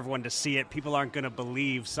excited for everyone to see it. People aren't going to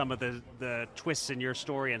believe some of the twists in your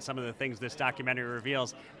story and some of the things this documentary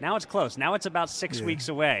reveals. Now it's close. Now it's about 6 weeks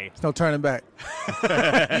away. There's no turning back.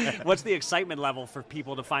 What's the excitement level for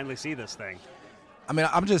people to finally see this thing? I mean,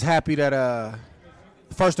 I'm just happy that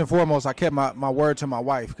first and foremost, I kept my word to my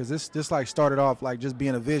wife, because this like started off like just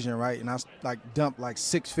being a vision, right? And I like dumped like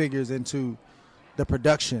 6 figures into the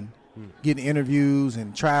production, getting interviews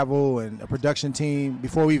and travel and a production team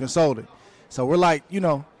before we even sold it. So we're like,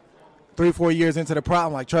 3-4 years into the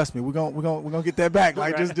problem, like, trust me, we're gonna get that back.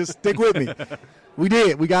 Like, just stick with me. We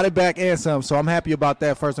did. We got it back and some. So I'm happy about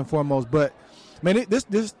that first and foremost. But man,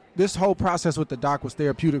 this this whole process with the doc was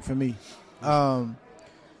therapeutic for me.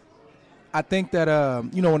 I think that,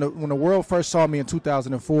 when the world first saw me in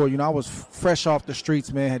 2004, I was fresh off the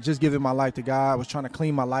streets, man, had just given my life to God. I was trying to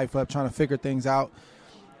clean my life up, trying to figure things out.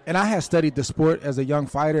 And I had studied the sport as a young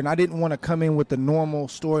fighter, and I didn't want to come in with the normal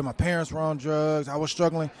story. My parents were on drugs. I was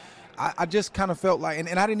struggling. I just kind of felt like,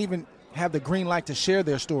 and I didn't even have the green light to share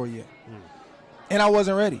their story yet. And I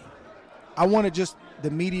wasn't ready. I wanted just the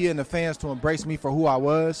media and the fans to embrace me for who I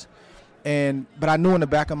was. But I knew in the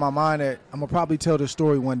back of my mind that I'm going to probably tell this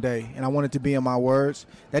story one day, and I want it to be in my words.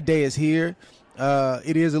 That day is here.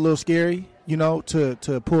 It is a little scary,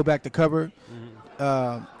 to pull back the cover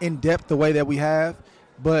in depth the way that we have.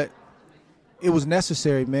 But it was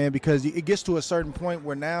necessary, man, because it gets to a certain point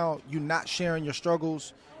where now you're not sharing your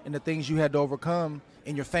struggles and the things you had to overcome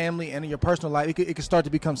in your family and in your personal life. It can start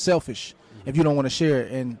to become selfish if you don't want to share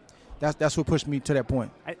it. And that's what pushed me to that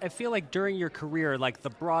point. I feel like during your career, like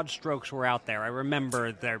the broad strokes were out there. I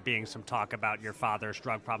remember there being some talk about your father's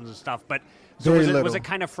drug problems and stuff. But so was it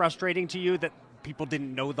kind of frustrating to you that people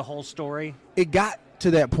didn't know the whole story? It got to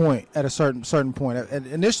that point at a certain point.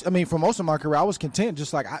 And this, for most of my career, I was content.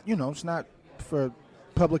 Just like, it's not for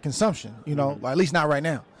public consumption, at least not right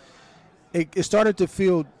now. It started to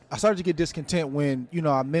feel, I started to get discontent when,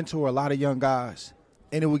 I mentor a lot of young guys.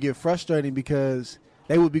 And it would get frustrating because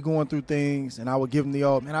they would be going through things, and I would give them the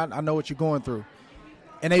old, man, I know what you're going through.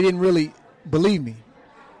 And they didn't really believe me.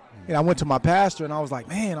 And I went to my pastor, and I was like,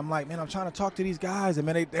 man, I'm trying to talk to these guys, and,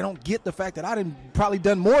 man, they don't get the fact that I probably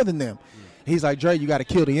done more than them. He's like, Dre, you got to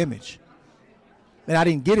kill the image. And I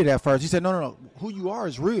didn't get it at first. He said, no. Who you are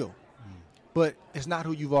is real. But it's not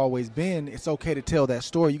who you've always been. It's okay to tell that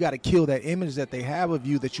story. You got to kill that image that they have of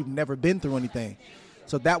you that you've never been through anything.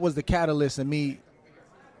 So that was the catalyst of me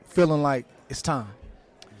feeling like it's time.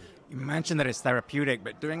 You mentioned that it's therapeutic,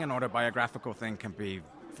 but doing an autobiographical thing can be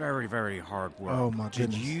very, very hard work. Oh, my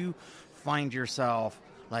goodness. Did you find yourself,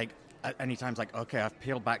 like, at any times like, okay, I've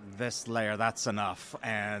peeled back this layer, that's enough,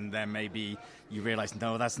 and then maybe you realize,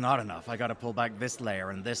 no, that's not enough. I got to pull back this layer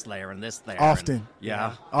and this layer and this layer. Often.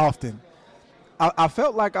 Often. I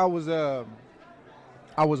felt like I was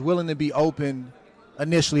willing to be open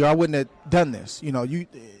initially, or I wouldn't have done this.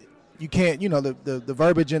 You can't, the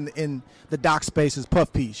verbiage in the doc space is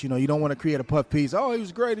puff piece. You don't want to create a puff piece. Oh, he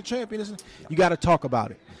was great, a champion. You got to talk about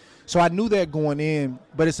it. So I knew that going in,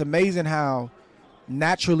 but it's amazing how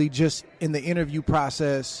naturally just in the interview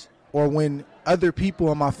process or when other people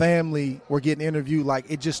in my family were getting interviewed, like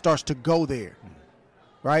it just starts to go there,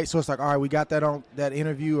 right? So it's like, all right, we got that on that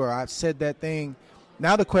interview, or I've said that thing.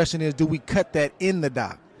 Now the question is, do we cut that in the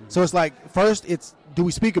doc? So it's like, first it's, do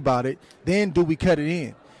we speak about it? Then do we cut it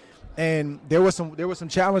in? And there were some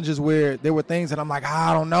challenges where there were things that I'm like,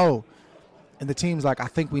 I don't know. And the team's like, I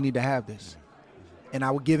think we need to have this. And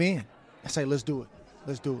I would give in. I say, let's do it.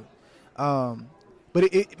 But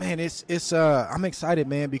I'm excited,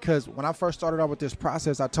 man, because when I first started out with this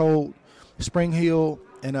process, I told Spring Hill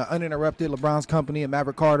and Uninterrupted, LeBron's company, and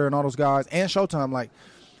Maverick Carter and all those guys, and Showtime, like,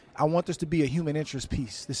 I want this to be a human interest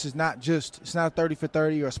piece. This is not it's not a 30 for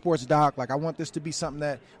 30 or a sports doc. Like, I want this to be something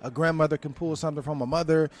that a grandmother can pull something from a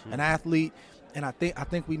mother, an athlete, and I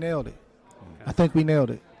think we nailed it. Okay. I think we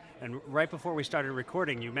nailed it. And right before we started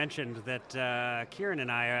recording, you mentioned that Kieran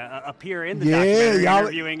and I appear in the documentary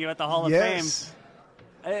interviewing you at the Hall of Fame.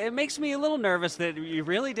 It makes me a little nervous that you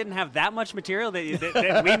really didn't have that much material that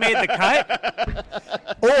we made the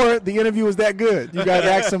cut. Or the interview was that good. You guys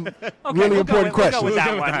asked some really important questions. We'll go with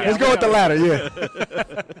that one. Yeah, Let's go with the latter, yeah.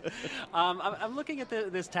 I'm looking at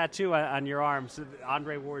this tattoo on your arm. So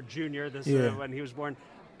Andre Ward Jr., when he was born,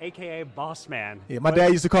 a.k.a. Boss Man. Yeah, my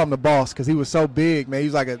dad used to call him the boss because he was so big, man. He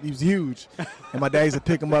was huge. And my dad used to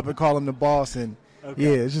pick him up and call him the boss, and yeah,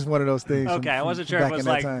 it's just one of those things. Okay, I wasn't sure if it was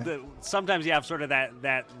like sometimes you have sort of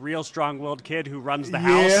that real strong-willed kid who runs the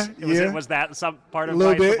house. Was that some part of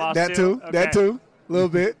life the boss too? That too. A little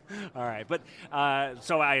bit. All right, but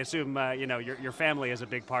so I assume your family is a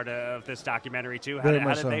big part of this documentary too. How did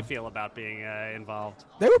they feel about being involved?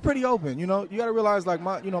 They were pretty open. You got to realize, like,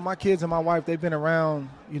 my kids and my wife, they've been around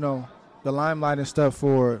the limelight and stuff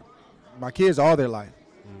for my kids all their life.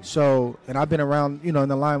 So, and I've been around, in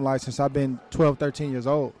the limelight since I've been 12, 13 years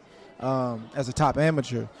old as a top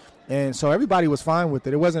amateur. And so everybody was fine with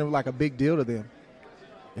it. It wasn't like a big deal to them.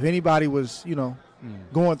 If anybody was,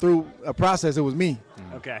 going through a process, it was me.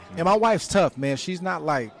 Okay. And my wife's tough, man. She's not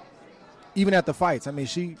like, even at the fights, I mean,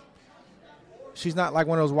 she's not like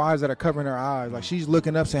one of those wives that are covering her eyes. Like, she's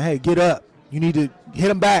looking up saying, hey, get up. You need to hit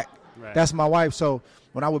him back. Right. That's my wife. So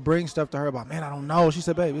when I would bring stuff to her about, man, I don't know, she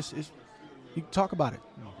said, babe, you can talk about it.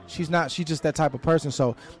 She's just that type of person.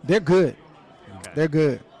 So they're good. Okay. They're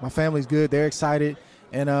good. My family's good. They're excited.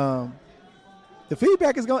 And the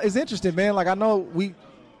feedback is interesting, man. Like, I know we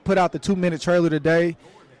put out the 2-minute trailer today,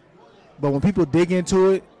 but when people dig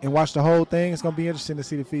into it and watch the whole thing, it's going to be interesting to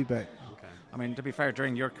see the feedback. I mean, to be fair,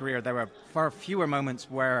 during your career, there were far fewer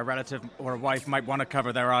moments where a relative or a wife might want to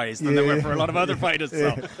cover their eyes than there were for a lot of other fighters.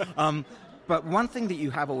 So. But one thing that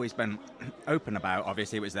you have always been open about,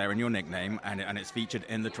 obviously it was there in your nickname, and it's featured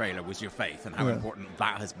in the trailer, was your faith and how important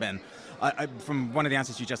that has been. From one of the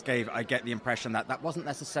answers you just gave, I get the impression that wasn't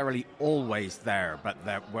necessarily always there, but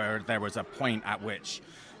there was a point at which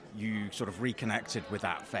you sort of reconnected with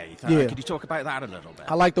that faith. Could you talk about that a little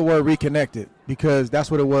bit? I like the word reconnected because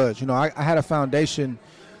that's what it was. You know, I had a foundation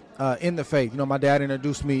in the faith. You know, my dad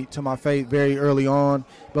introduced me to my faith very early on,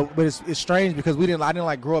 but it's strange because I didn't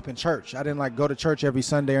like grow up in church. I didn't like go to church every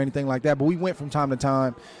Sunday or anything like that, but we went from time to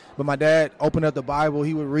time. But my dad opened up the Bible,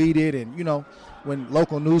 he would read it, and, you know, when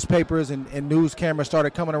local newspapers and news cameras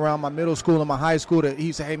started coming around my middle school and my high school,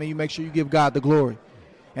 he said, hey, man, you make sure you give God the glory.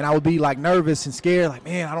 And I would be, like, nervous and scared, like,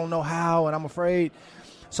 man, I don't know how, and I'm afraid.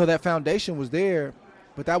 So that foundation was there,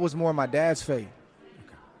 but that was more my dad's faith.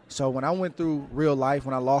 Okay. So when I went through real life,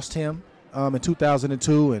 when I lost him in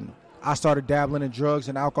 2002, and I started dabbling in drugs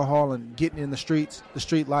and alcohol and getting in the streets, the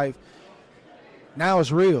street life, now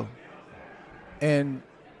it's real. And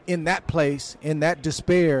in that place, in that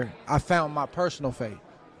despair, I found my personal faith.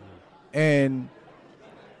 And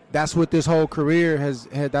that's what this whole career has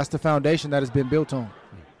had. That's the foundation that has been built on.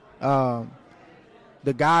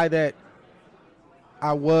 The guy that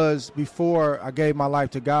I was before I gave my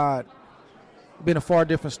life to God, been a far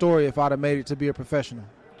different story if I'd have made it to be a professional.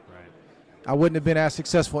 Right. I wouldn't have been as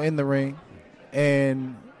successful in the ring,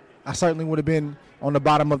 and I certainly would have been on the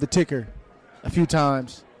bottom of the ticker a few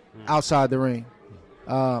times outside the ring.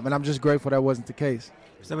 And I'm just grateful that wasn't the case.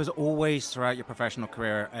 So there was always throughout your professional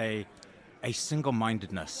career a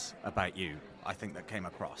single-mindedness about you, I think, that came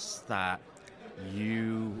across, that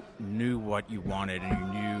you knew what you wanted and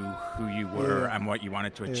you knew who you were and what you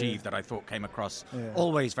wanted to achieve, that I thought came across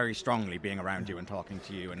always very strongly being around you and talking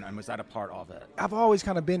to you. And was that a part of it? I've always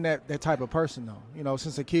kind of been that type of person, though, you know,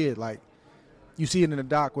 since a kid. Like, you see it in the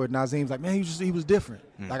doc where Nazim's like, man, he was different.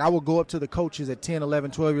 Like, I would go up to the coaches at 10, 11,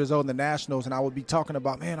 12 years old in the Nationals, and I would be talking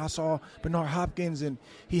about, man, I saw Bernard Hopkins, and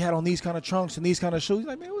he had on these kind of trunks and these kind of shoes. He's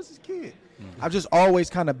like, man, what's this kid? I've just always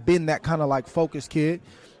kind of been that kind of, like, focused kid.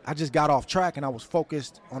 I just got off track, and I was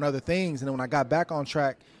focused on other things. And then when I got back on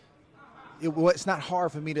track, it's not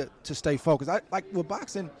hard for me to stay focused. Like, with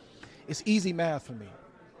boxing, it's easy math for me.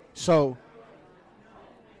 So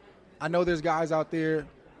I know there's guys out there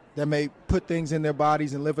that may put things in their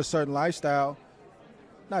bodies and live a certain lifestyle.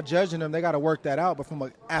 Not judging them, they got to work that out. But from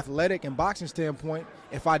an athletic and boxing standpoint,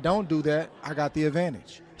 if I don't do that, I got the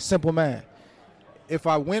advantage. Simple math. If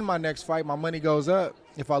I win my next fight, my money goes up.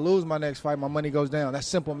 If I lose my next fight, my money goes down. That's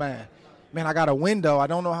simple math. Man, I got a window. I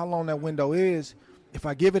don't know how long that window is. If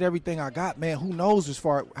I give it everything I got, man, who knows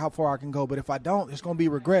how far I can go. But if I don't, it's going to be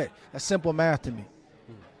regret. That's simple math to me.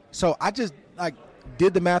 So I just, like,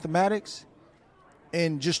 did the mathematics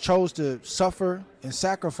and just chose to suffer and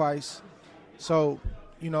sacrifice so,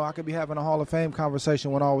 you know, I could be having a Hall of Fame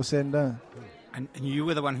conversation when all was said and done. And you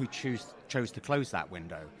were the one who chose to close that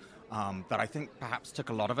window. That I think perhaps took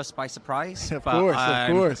a lot of us by surprise. Of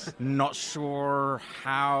course. Not sure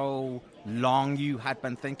how long you had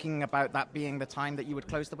been thinking about that being the time that you would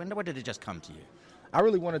close the window, or did it just come to you? I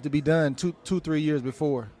really wanted to be done 2-3 years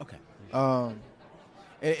before. Okay.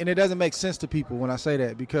 And it doesn't make sense to people when I say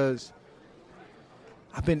that, because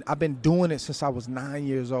I've been doing it since I was 9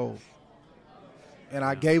 years old, and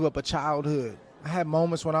I gave up a childhood. I had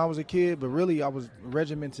moments when I was a kid, but really I was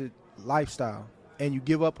regimented lifestyle. And you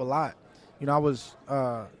give up a lot. You know, I was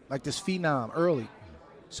like this phenom early.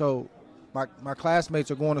 So my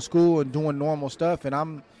classmates are going to school and doing normal stuff,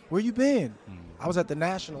 and where you been? I was at the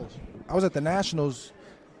Nationals. I was at the Nationals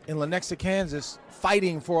in Lenexa, Kansas,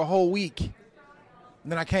 fighting for a whole week.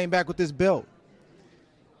 And then I came back with this belt.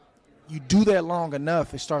 You do that long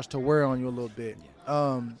enough, it starts to wear on you a little bit.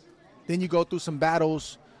 Then you go through some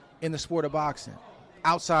battles in the sport of boxing,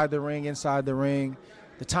 outside the ring, inside the ring.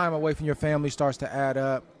 The time away from your family starts to add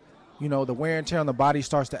up. You know, the wear and tear on the body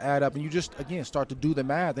starts to add up. And you just, again, start to do the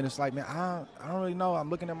math. And it's like, man, I don't really know.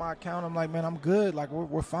 I'm looking at my account. I'm like, man, I'm good. Like,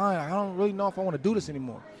 we're fine. I don't really know if I want to do this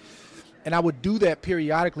anymore. And I would do that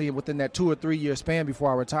periodically within that 2 or 3 year span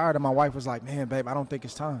before I retired. And my wife was like, man, babe, I don't think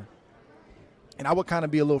it's time. And I would kind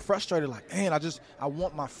of be a little frustrated, like, man, I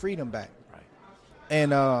want my freedom back. Right.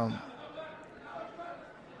 And I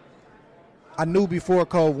knew before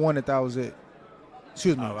Cove 1 that was it.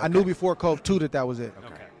 Excuse me. Oh, okay. I knew before Cove 2 that was it.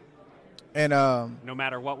 Okay. And no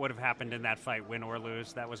matter what would have happened in that fight, win or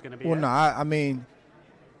lose, that was going to be well, it? no, I mean,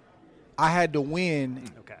 I had to win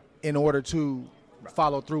in order to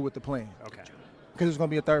follow through with the plan. Okay. Because it was going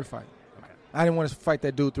to be a third fight. Okay. I didn't want to fight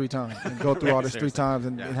that dude 3 times and go through all this 3 times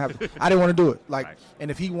and have. I didn't want to do it. Like,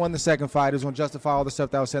 and if he won the second fight, it was going to justify all the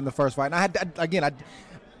stuff that was said in the first fight. And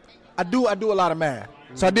I do a lot of math.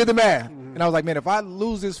 So I did the math, and I was like, man, if I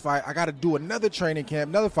lose this fight, I got to do another training camp,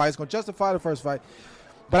 another fight. It's going to justify the first fight.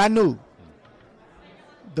 But I knew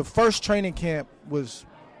the first training camp was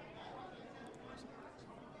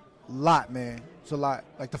a lot, man. It's a lot.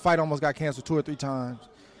 Like, the fight almost got canceled 2 or 3 times.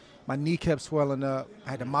 My knee kept swelling up.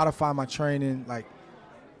 I had to modify my training. Like,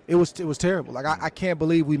 it was terrible. Like, I can't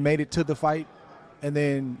believe we made it to the fight and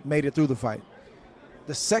then made it through the fight.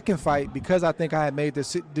 The second fight, because I think I had made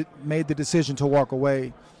the decision to walk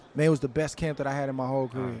away, man, it was the best camp that I had in my whole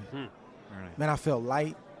career. Man, I felt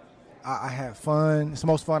light. I had fun. It's the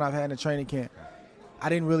most fun I've had in a training camp. I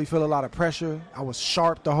didn't really feel a lot of pressure. I was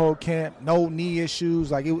sharp the whole camp. No knee issues.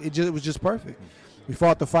 Like, it was just perfect. We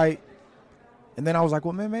fought the fight, and then I was like,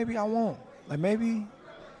 well, man, maybe I won't. Like, maybe.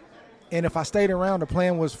 And if I stayed around, the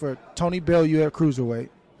plan was for Tony Bellew at cruiserweight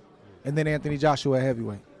and then Anthony Joshua at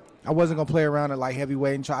heavyweight. I wasn't going to play around at light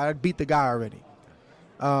heavyweight and try. I beat the guy already.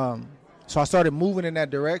 So I started moving in that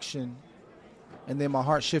direction, and then my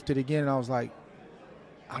heart shifted again, and I was like,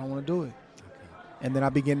 I don't want to do it. And then I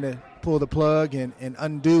began to pull the plug and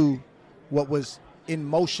undo what was in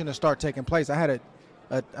motion to start taking place. I had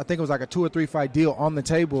I think it was like a 2 or 3 fight deal on the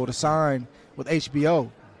table to sign with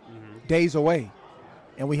HBO days away.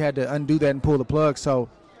 And we had to undo that and pull the plug. So,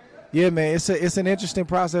 yeah, man, it's an interesting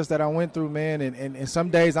process that I went through, man. And some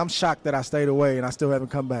days I'm shocked that I stayed away and I still haven't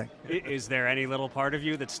come back. Is there any little part of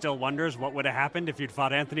you that still wonders what would have happened if you'd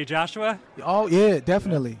fought Anthony Joshua? Oh, yeah,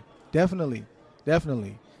 definitely.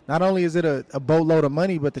 Not only is it a boatload of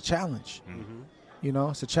money, but the challenge. You know,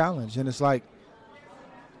 it's a challenge. And it's like,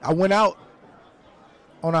 I went out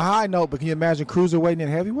on a high note, but can you imagine cruiserweight and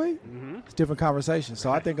heavyweight? It's a different conversation.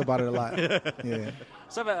 So I think about it a lot. Yeah.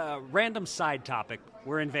 So a random side topic.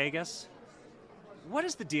 We're in Vegas. What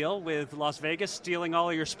is the deal with Las Vegas stealing all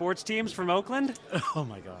of your sports teams from Oakland? Oh,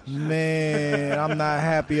 my gosh. Man, I'm not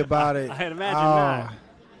happy about it. I'd imagine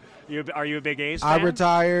not. Are you a big A's fan? I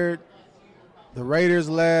retired. The Raiders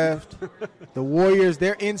left. The Warriors,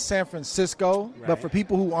 they're in San Francisco. Right. But for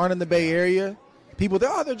people who aren't in the Bay Area, people,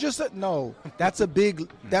 they're just no. That's big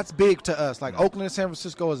to us. Like, Oakland and San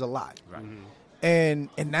Francisco is a lot. Right. And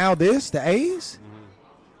now the A's?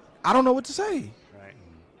 I don't know what to say. Right.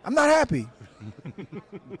 I'm not happy.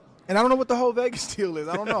 And I don't know what the whole Vegas deal is.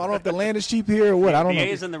 I don't know if the land is cheap here or what. I don't know. The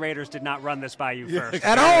A's and the Raiders did not run this by you first.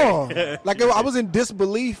 At all. Like, I was in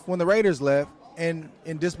disbelief when the Raiders left. And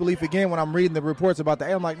in disbelief again when I'm reading the reports about the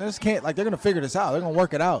A. I'm like, no, this can't. Like, they're going to figure this out. They're going to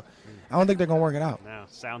work it out. I don't think they're going to work it out. No,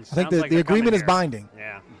 I think the agreement is binding.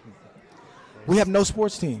 Yeah. We have no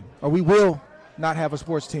sports team, or we will not have a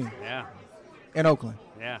sports team. Yeah. In Oakland.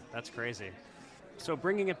 Yeah, that's crazy. So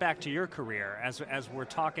bringing it back to your career, as we're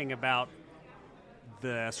talking about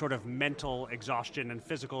the sort of mental exhaustion and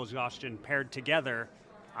physical exhaustion paired together,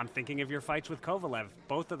 I'm thinking of your fights with Kovalev.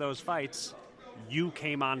 Both of those fights, you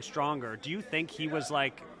came on stronger. Do you think he was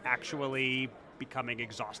like actually becoming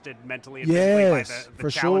exhausted mentally and physically by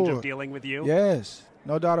the challenge of dealing with you? Yes,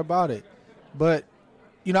 no doubt about it. But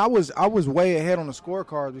you know, I was way ahead on the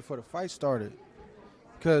scorecard before the fight started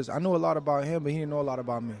because I knew a lot about him, but he didn't know a lot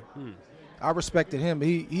about me. I respected him, but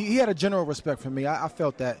he had a general respect for me. I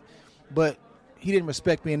felt that, but he didn't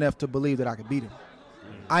respect me enough to believe that I could beat him.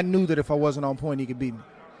 I knew that if I wasn't on point, he could beat me.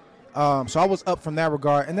 So I was up from that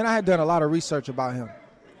regard. And then I had done a lot of research about him.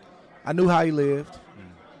 I knew how he lived.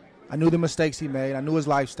 I knew the mistakes he made. I knew his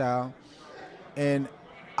lifestyle. And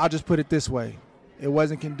I'll just put it this way. It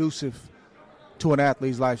wasn't conducive to an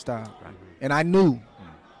athlete's lifestyle. And I knew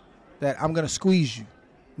that I'm going to squeeze you,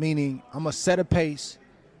 meaning I'm going to set a pace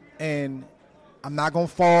and I'm not going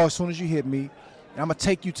to fall as soon as you hit me. And I'm going to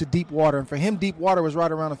take you to deep water. And for him, deep water was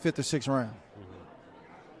right around the 5th or 6th round.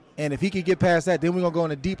 And if he could get past that, then we're going to go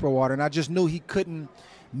into deeper water. And I just knew he couldn't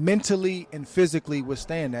mentally and physically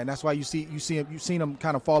withstand that. And that's why you've seen him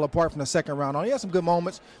kind of fall apart from the second round on. He had some good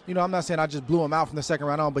moments. You know, I'm not saying I just blew him out from the second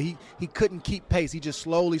round on, but he couldn't keep pace. He just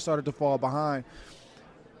slowly started to fall behind.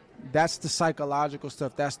 That's the psychological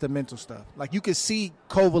stuff. That's the mental stuff. Like, you could see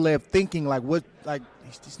Kovalev thinking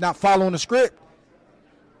he's not following the script.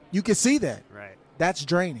 You can see that. Right. That's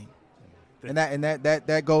draining. And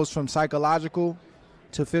that goes from psychological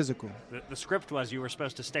to physical. The script was you were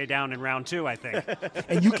supposed to stay down in round 2, I think.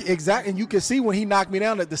 And you can see when he knocked me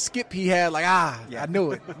down that the skip he had, I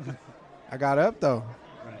knew it. I got up though.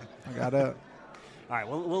 Right. I got up. All right,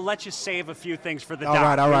 we'll let you save a few things for the All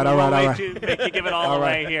doc. right. We won't make you give it all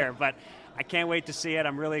away right. here, but I can't wait to see it.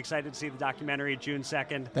 I'm really excited to see the documentary June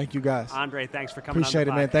 2nd. Thank you, guys. Andre, thanks for coming Appreciate on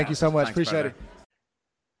it, the man. Thank you podcast. so much. Thanks, Appreciate brother. it.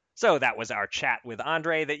 So that was our chat with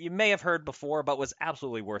Andre that you may have heard before, but was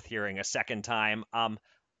absolutely worth hearing a second time.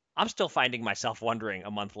 I'm still finding myself wondering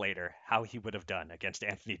a month later how he would have done against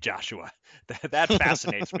Anthony Joshua. That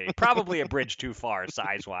fascinates me. Probably a bridge too far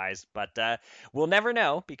size-wise, but we'll never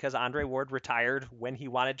know because Andre Ward retired when he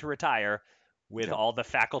wanted to retire with all the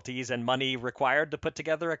faculties and money required to put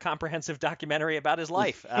together a comprehensive documentary about his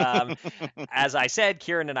life. As I said,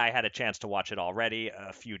 Kieran and I had a chance to watch it already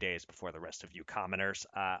a few days before the rest of you commoners.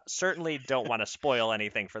 Certainly don't want to spoil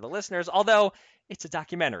anything for the listeners, although it's a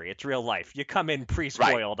documentary. It's real life. You come in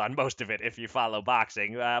pre-spoiled on most of it if you follow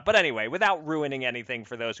boxing. But anyway, without ruining anything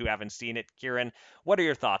for those who haven't seen it, Kieran, what are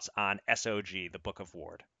your thoughts on SOG, the Book of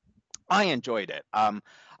Ward? I enjoyed it.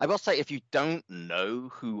 I will say, if you don't know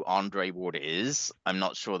who Andre Ward is, I'm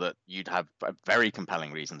not sure that you'd have a very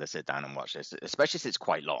compelling reason to sit down and watch this, especially since it's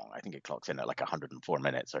quite long. I think it clocks in at like 104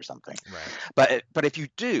 minutes or something. Right. But if you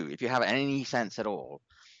do, if you have any sense at all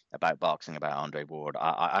about boxing, about Andre Ward,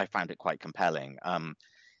 I found it quite compelling.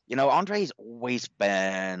 Andre's always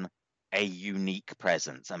been a unique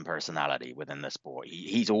presence and personality within the sport.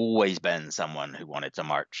 He's always been someone who wanted to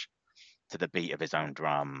march to the beat of his own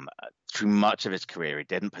drum through much of his career. He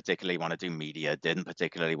didn't particularly want to do media, didn't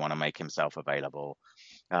particularly want to make himself available.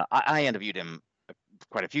 I interviewed him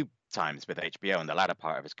quite a few times with HBO in the latter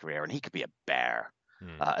part of his career, and he could be a bear,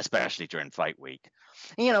 especially during fight week.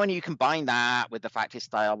 And you combine that with the fact his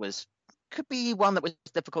style could be one that was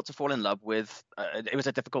difficult to fall in love with. It was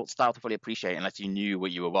a difficult style to fully appreciate unless you knew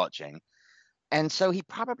what you were watching. And so he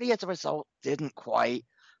probably, as a result, didn't quite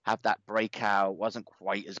have that breakout, wasn't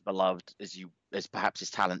quite as beloved as perhaps his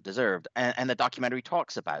talent deserved. And the documentary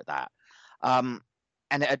talks about that. And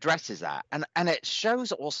it addresses that. And it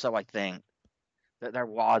shows also, I think, that there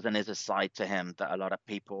was and is a side to him that a lot of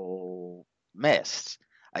people missed.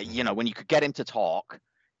 When you could get him to talk,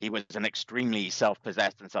 he was an extremely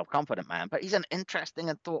self-possessed and self-confident man, but he's an interesting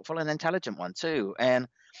and thoughtful and intelligent one too. And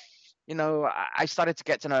I started to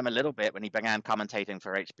get to know him a little bit when he began commentating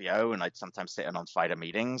for HBO, and I'd sometimes sit in on fighter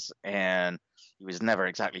meetings, and he was never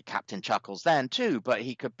exactly Captain Chuckles then too, but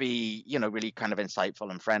he could be, really kind of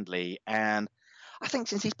insightful and friendly. And I think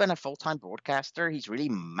since he's been a full-time broadcaster, he's really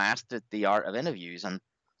mastered the art of interviews. And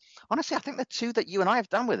honestly, I think the two that you and I have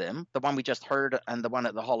done with him, the one we just heard and the one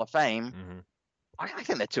at the Hall of Fame, I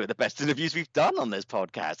think they're two of the best interviews we've done on this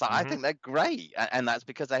podcast. I think they're great, and that's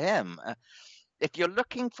because of him. If you're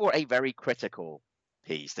looking for a very critical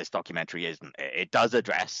piece, this documentary isn't. It does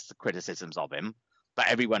address the criticisms of him, but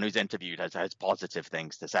everyone who's interviewed has positive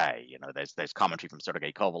things to say. There's commentary from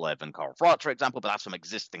Sergey Kovalev and Karl Froch, for example, but that's from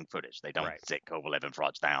existing footage. They don't sit Kovalev and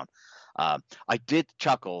Froch down. I did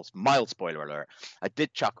chuckle, mild spoiler alert, I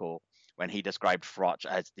did chuckle when he described Froch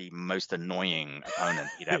as the most annoying opponent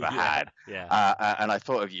he'd ever had. Yeah. And I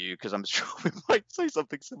thought of you because I'm sure we might say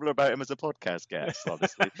something similar about him as a podcast guest,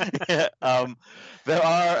 honestly. There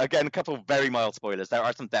are, again, a couple of very mild spoilers. There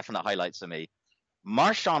are some definite highlights for me.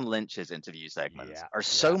 Marshawn Lynch's interview segments are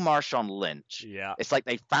so Marshawn Lynch. Yeah. It's like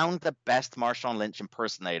they found the best Marshawn Lynch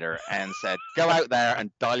impersonator and said, go out there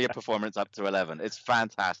and dial your performance up to 11. It's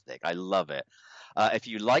fantastic. I love it. If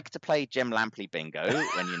you like to play Jim Lampley bingo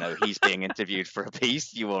when he's being interviewed for a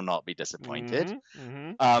piece, you will not be disappointed.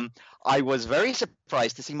 I was very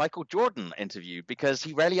surprised to see Michael Jordan interviewed because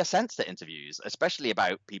he rarely assents to interviews, especially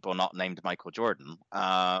about people not named Michael Jordan.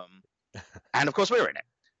 And of course, we're in it.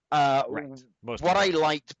 What I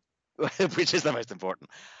liked, which is the most important,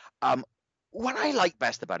 what I like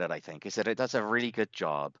best about it, I think, is that it does a really good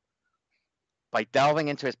job by delving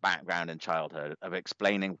into his background and childhood of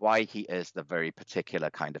explaining why he is the very particular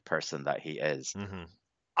kind of person that he is.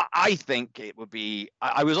 I think it would be.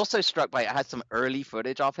 I was also struck by it had some early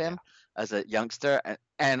footage of him as a youngster,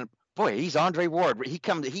 and boy, he's Andre Ward. He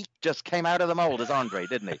just came out of the mold as Andre,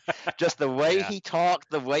 didn't he? Just the way he talked,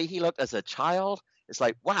 the way he looked as a child. It's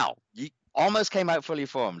like, wow, you almost came out fully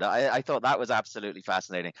formed. I thought that was absolutely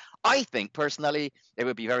fascinating. I think personally, it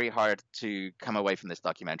would be very hard to come away from this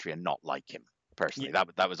documentary and not like him. Personally,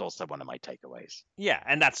 that was also one of my takeaways. Yeah,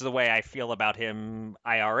 and that's the way I feel about him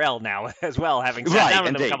IRL now as well. Having sat down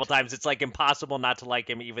with him a couple times, it's like impossible not to like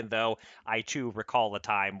him, even though I too recall a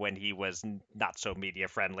time when he was not so media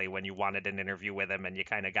friendly, when you wanted an interview with him and you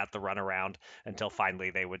kind of got the runaround until finally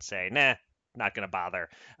they would say, nah, not going to bother.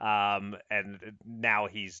 And now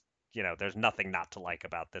he's, there's nothing not to like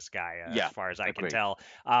about this guy as far as I can tell.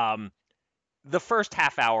 the first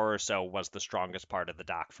half hour or so was the strongest part of the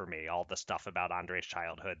doc for me. All the stuff about Andre's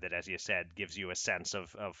childhood that, as you said, gives you a sense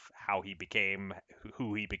of how he became,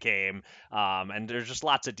 who he became. And there's just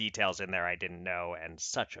lots of details in there I didn't know, and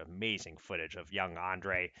such amazing footage of young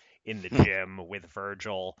Andre in the gym with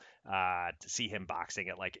Virgil, to see him boxing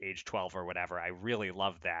at like age 12 or whatever. I really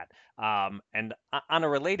love that. And on a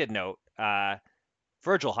related note,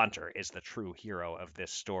 Virgil Hunter is the true hero of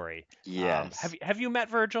this story. Yes. Have you met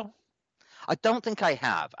Virgil? I don't think I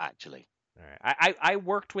have, actually. All right. I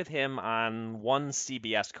worked with him on one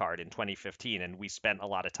CBS card in 2015, and we spent a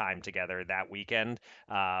lot of time together that weekend.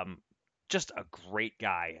 Just a great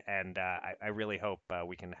guy, and I really hope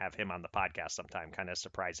we can have him on the podcast sometime. Kind of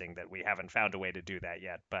surprising that we haven't found a way to do that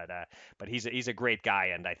yet, but he's a great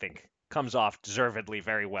guy, and I think comes off deservedly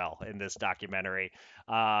very well in this documentary.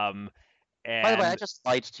 By the way, I And just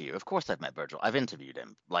lied to you. Of course I've met Virgil. I've interviewed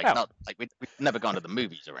him. Like, oh, not like we've never gone to the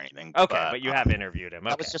movies or anything. okay, but you have interviewed him.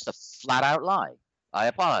 That Okay. was just a flat out lie. I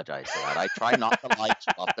apologize for that. I try not to lie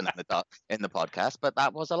too often in the podcast, but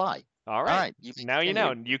that was a lie. All right. You Now you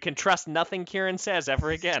know. You can trust nothing Kieran says ever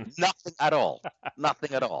again. Nothing at all.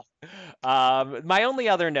 Nothing at all. My only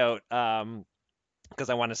other note, because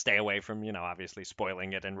I want to stay away from, obviously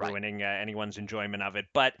spoiling it and Right. ruining anyone's enjoyment of it,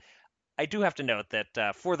 but I do have to note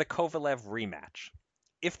that for the Kovalev rematch,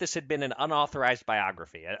 if this had been an unauthorized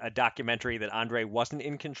biography, a documentary that Andre wasn't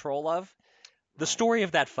in control of, the story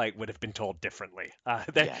of that fight would have been told differently.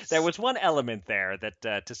 Yes. There was one element there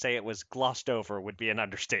that to say it was glossed over would be an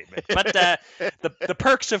understatement. But the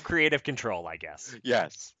perks of creative control, I guess.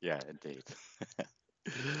 Yes. Yeah, indeed.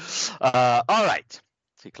 All right.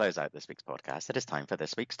 To close out this week's podcast, it is time for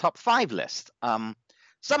this week's top 5 list.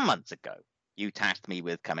 Some months ago, you tasked me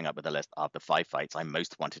with coming up with a list of the 5 fights I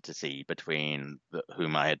most wanted to see between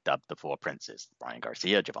whom I had dubbed the 4 princes: Ryan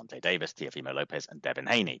Garcia, Gervonta Davis, Teofimo Lopez, and Devin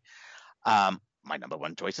Haney. My number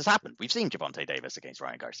 1 choice has happened. We've seen Gervonta Davis against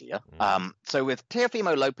Ryan Garcia. So with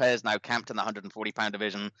Teofimo Lopez now camped in the 140-pound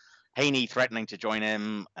division, Haney threatening to join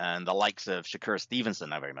him, and the likes of Shakur Stevenson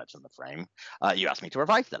now very much in the frame, you asked me to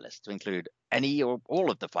revise the list to include any or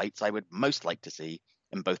all of the fights I would most like to see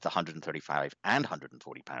in both the 135 and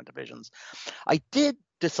 140-pound divisions. I did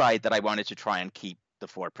decide that I wanted to try and keep the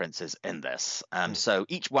 4 princes in this. So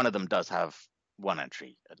each one of them does have 1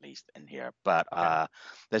 entry, at least, in here. But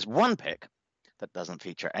there's one pick that doesn't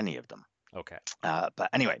feature any of them. Okay. But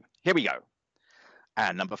anyway, here we go.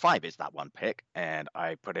 And number 5 is that one pick. And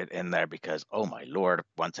I put it in there because, oh my Lord,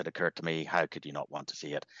 once it occurred to me, how could you not want to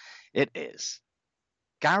see it? It is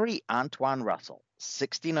Gary Antoine Russell,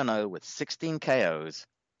 16-0 with 16 KOs,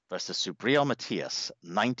 versus Subriel Matias,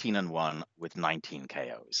 19-1 with 19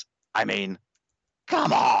 KOs. I mean,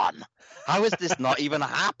 come on! How has this not even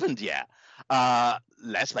happened yet?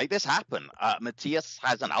 Let's make this happen. Matias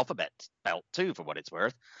has an alphabet belt too, for what it's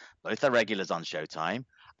worth. Both are regulars on Showtime.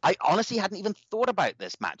 I honestly hadn't even thought about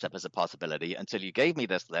this matchup as a possibility until you gave me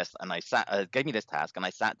this list and gave me this task, and I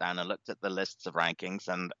sat down and looked at the lists of rankings,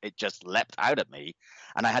 and it just leapt out at me,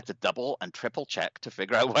 and I had to double and triple check to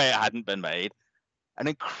figure out why it hadn't been made. An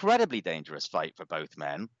incredibly dangerous fight for both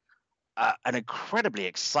men, an incredibly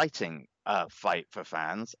exciting fight for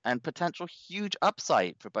fans, and potential huge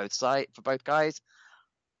upside for both guys.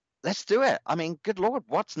 Let's do it. I mean, good Lord,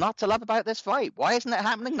 what's not to love about this fight? Why isn't it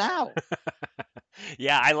happening now?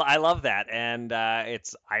 Yeah, I love that, and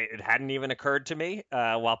it hadn't even occurred to me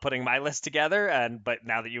while putting my list together. But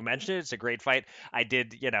now that you mention it, it's a great fight. I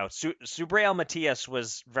did, Subriel Matias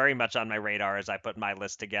was very much on my radar as I put my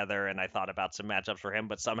list together, and I thought about some matchups for him,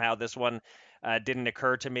 but somehow this one didn't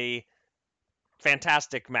occur to me.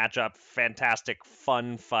 Fantastic matchup, fantastic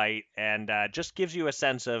fun fight, and just gives you a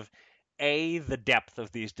sense of A, the depth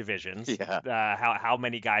of these divisions, how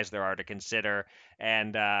many guys there are to consider,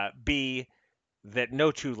 and B, that no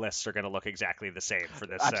 2 lists are going to look exactly the same for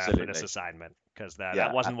this assignment, because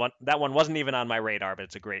that one wasn't even on my radar, but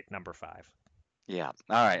it's a great number 5. Yeah.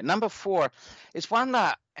 All right. Number 4 is one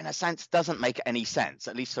that, in a sense, doesn't make any sense,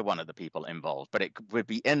 at least to one of the people involved, but it would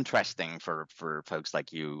be interesting for folks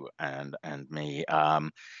like you and me.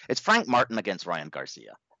 It's Frank Martin against Ryan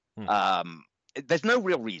Garcia. There's no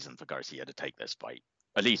real reason for Garcia to take this fight,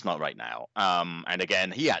 at least not right now. And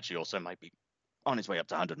again, he actually also might be on his way up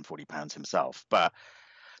to 140 pounds himself. But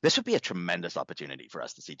this would be a tremendous opportunity for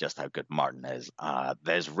us to see just how good Martin is.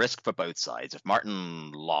 There's risk for both sides. If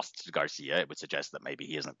Martin lost to Garcia, it would suggest that maybe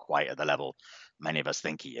he isn't quite at the level many of us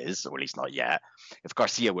think he is, or at least not yet. If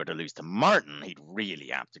Garcia were to lose to Martin, he'd really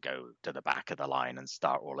have to go to the back of the line and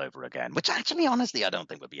start all over again, which actually, honestly, I don't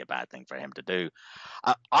think would be a bad thing for him to do.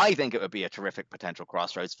 I think it would be a terrific potential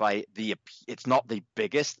crossroads fight. It's not the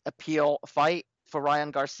biggest appeal fight for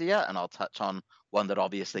Ryan Garcia, and I'll touch on one that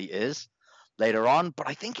obviously is later on. But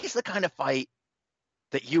I think it's the kind of fight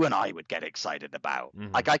that you and I would get excited about.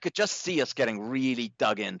 Mm-hmm. Like, I could just see us getting really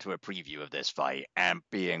dug into a preview of this fight and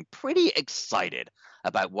being pretty excited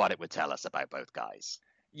about what it would tell us about both guys.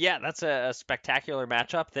 Yeah, that's a spectacular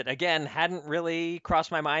matchup that, again, hadn't really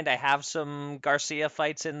crossed my mind. I have some Garcia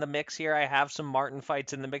fights in the mix here. I have some Martin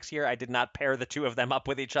fights in the mix here. I did not pair the two of them up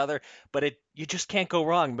with each other, but you just can't go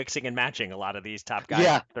wrong mixing and matching a lot of these top guys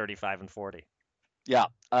at 35 and 40. Yeah.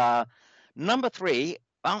 Number 3,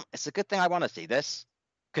 well, it's a good thing I want to see this,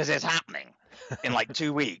 because it's happening in like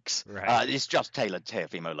 2 weeks. Right. It's just Taylor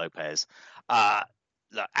Teofimo Lopez.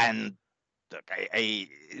 And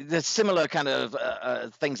there's similar kind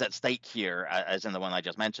of things at stake here as in the one I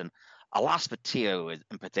just mentioned. A loss for Teo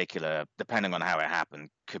in particular, depending on how it happened,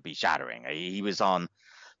 could be shattering. He was on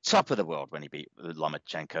top of the world when he beat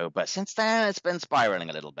Lomachenko, but since then it's been spiraling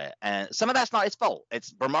a little bit, and some of that's not his fault.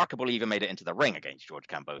 It's remarkable he even made it into the ring against George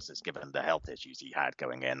Kambosos, given the health issues he had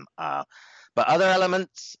going in. But other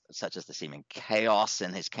elements, such as the seeming chaos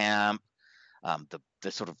in his camp,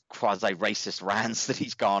 the sort of quasi-racist rants that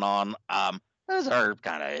he's gone on, those are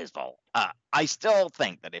kind of his fault. I still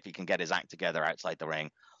think that if he can get his act together outside the ring,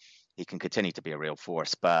 he can continue to be a real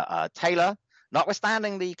force. But Taylor,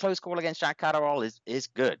 notwithstanding the close call against Jack Catterall, is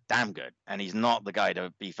good, damn good. And he's not the guy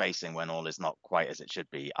to be facing when all is not quite as it should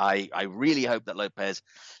be. I really hope that Lopez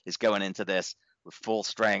is going into this with full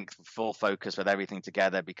strength, full focus, with everything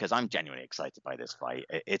together, because I'm genuinely excited by this fight.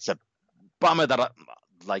 It's a bummer that,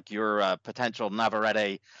 like your potential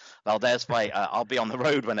Navarrete Valdez fight, I'll be on the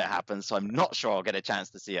road when it happens, so I'm not sure I'll get a chance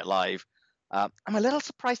to see it live. I'm a little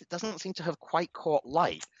surprised it doesn't seem to have quite caught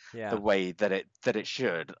light the way that it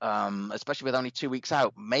should, especially with only 2 weeks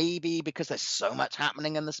out. Maybe because there's so much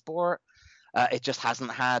happening in the sport, it just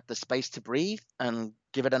hasn't had the space to breathe, and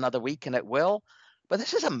give it another week and it will. But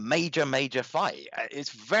this is a major, major fight.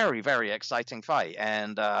 It's very, very exciting fight.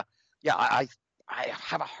 And I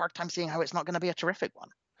have a hard time seeing how it's not going to be a terrific one.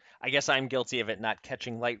 I guess I'm guilty of it not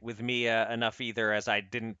catching light with me enough either, as I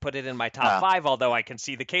didn't put it in my top 5, although I can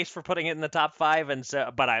see the case for putting it in the top 5.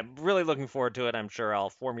 But I'm really looking forward to it. I'm sure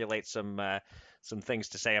I'll formulate some things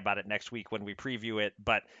to say about it next week when we preview it.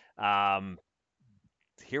 But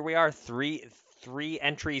here we are, three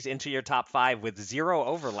entries into your top 5 with 0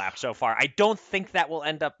 overlap so far. I don't think that will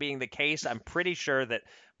end up being the case. I'm pretty sure that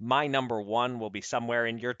my number 1 will be somewhere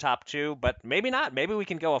in your top 2, but maybe not. Maybe we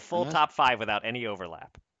can go a full top 5 without any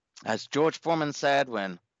overlap. As George Foreman said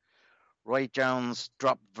when Roy Jones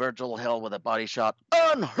dropped Virgil Hill with a body shot,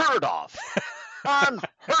 unheard of.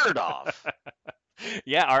 Unheard of.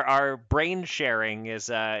 Yeah, our brain sharing is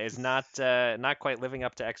not quite living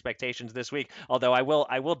up to expectations this week. Although I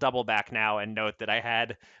will double back now and note that I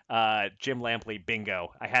had Jim Lampley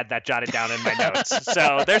bingo. I had that jotted down in my notes,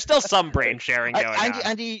 so there's still some brain sharing going on.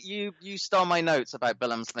 Andy, you stole my notes about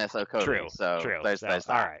Billum Smith Okolie. True. There's that.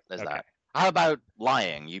 All right. There's okay. that. How about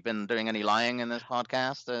lying? You've been doing any lying in this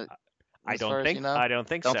podcast? I don't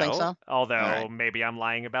think so. Although maybe I'm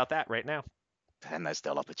lying about that right now. And there's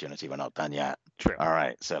still opportunity. We're not done yet. True. All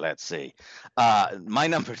right, so let's see. My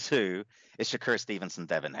number 2 is Shakur Stevenson,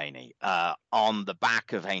 Devin Haney. On the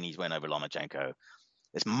back of Haney's win over Lomachenko,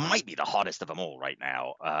 this might be the hottest of them all right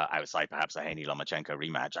now, outside perhaps a Haney-Lomachenko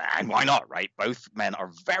rematch. And why not, right? Both men are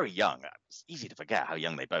very young. It's easy to forget how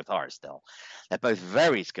young they both are still. They're both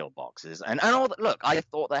very skilled boxers. And look, I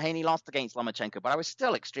thought that Haney lost against Lomachenko, but I was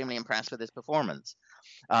still extremely impressed with his performance.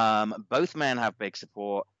 Both men have big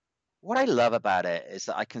support. What I love about it is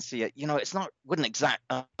that I can see it, wouldn't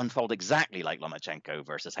unfold exactly like Lomachenko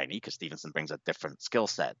versus Haney, because Stevenson brings a different skill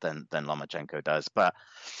set than Lomachenko does, but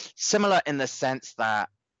similar in the sense that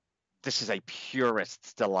this is a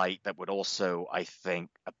purist's delight that would also, I think,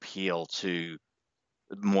 appeal to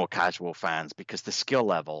more casual fans, because the skill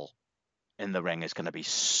level in the ring is going to be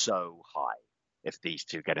so high if these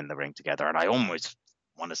two get in the ring together. And I almost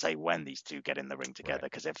want to say when these two get in the ring together,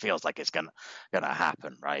 because it feels like it's gonna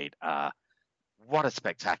happen, right? What a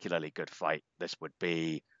spectacularly good fight this would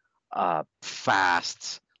be.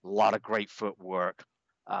 Fast, a lot of great footwork,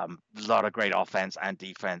 a lot of great offense and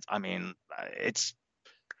defense. I mean, it's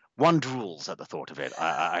one drools at the thought of it.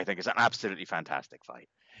 I think it's an absolutely fantastic fight.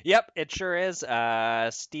 Yep, it sure is.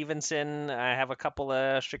 Stevenson, I have a couple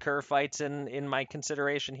of Shakur fights in my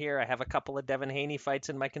consideration here. I have a couple of Devin Haney fights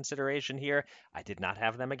in my consideration here. I did not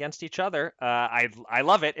have them against each other. I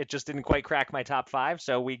love it. It just didn't quite crack my top 5.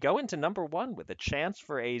 So we go into number 1 with a chance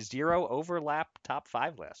for a 0 overlap top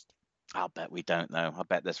 5 list. I'll bet we don't know. I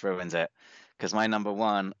bet this ruins it, because my number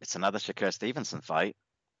 1, it's another Shakur Stevenson fight.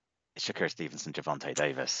 Shakur Stevenson, Gervonta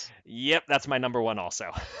Davis. Yep, that's my number one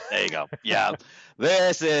also. There you go. Yeah,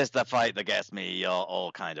 this is the fight that gets me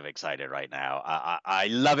all kind of excited right now. I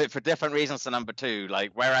love it for different reasons to number two.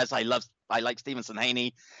 Like, whereas I like Stevenson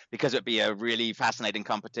Haney because it'd be a really fascinating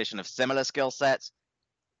competition of similar skill sets.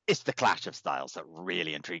 It's the clash of styles that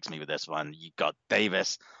really intrigues me with this one. You got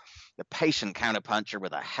Davis, the patient counterpuncher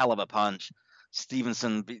with a hell of a punch.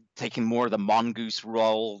 Stevenson taking more of the mongoose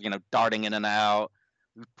role, darting in and out.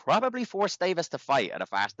 Would probably force Davis to fight at a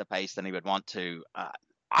faster pace than he would want to.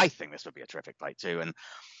 I think this would be a terrific fight too. And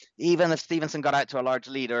even if Stevenson got out to a large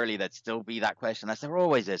lead early, there'd still be that question, as there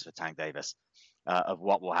always is with Tank Davis, of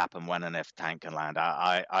what will happen when and if Tank can land.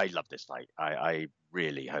 I love this fight. I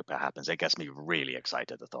really hope it happens. It gets me really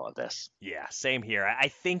excited, the thought of this. Yeah, same here. I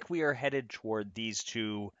think we are headed toward these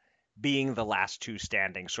two being the last two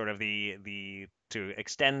standing, sort of the to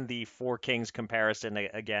extend the Four Kings comparison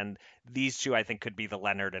again. These two, I think, could be the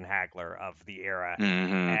Leonard and Hagler of the era,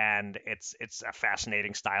 and it's a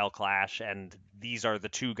fascinating style clash. And these are the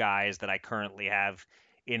two guys that I currently have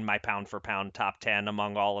in my pound for pound top 10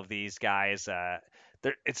 among all of these guys.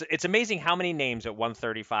 It's amazing how many names at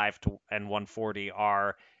 135 and 140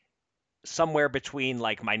 are somewhere between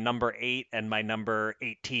like my number 8 and my number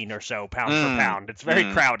 18 or so pound for pound. It's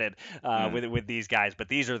very crowded with these guys, but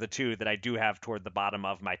these are the two that I do have toward the bottom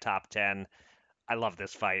of my top 10. I love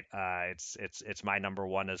this fight. It's my number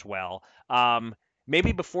one as well.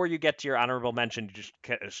 Maybe before you get to your honorable mention,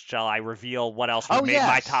 shall I reveal what else would make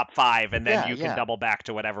my top 5, and then you can double back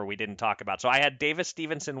to whatever we didn't talk about. So I had Davis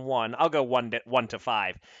Stevenson 1. I'll go 1 to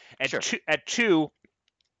 5. At 2,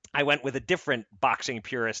 I went with a different boxing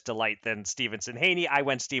purist delight than Stevenson Haney. I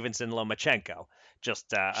went Stevenson Lomachenko.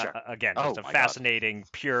 Again, just a fascinating,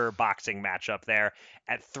 pure boxing matchup there.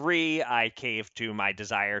 At 3, I caved to my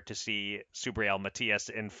desire to see Subriel Matias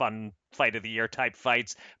in fun fight of the year type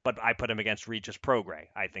fights, but I put him against Regis Prograis.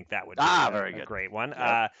 I think that would be a great one.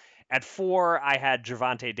 Yep. At 4, I had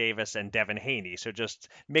Gervonta Davis and Devin Haney. So just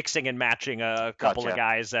mixing and matching a couple of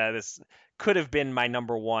guys. This could have been my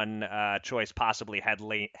number one choice, possibly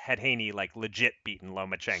had Haney like legit beaten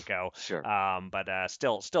Lomachenko. Sure. But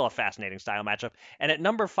still a fascinating style matchup. And at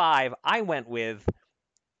number 5, I went with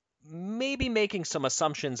maybe making some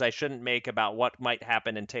assumptions I shouldn't make about what might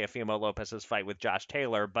happen in Teofimo Lopez's fight with Josh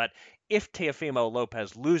Taylor. But if Teofimo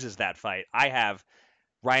Lopez loses that fight, I have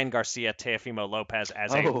Ryan Garcia, Teofimo Lopez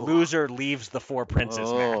as a loser leaves the Four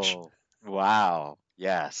Princes match. Wow.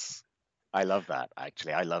 Yes. I love that,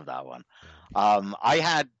 actually. I love that one. I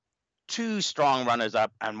had 2 strong runners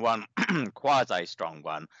up and 1 quasi-strong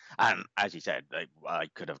one. And as you said, I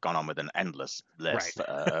could have gone on with an endless list.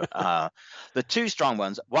 Right. The 2 strong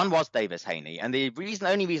ones, one was Davis Haney. And the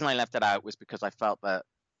only reason I left it out was because I felt that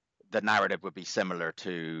the narrative would be similar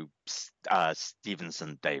to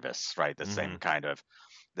Stevenson Davis, right? The same kind of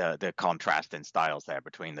the contrast in styles there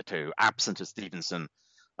between the two. Absent of Stevenson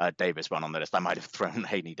Davis one on the list, I might have thrown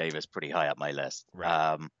Haney Davis pretty high up my list.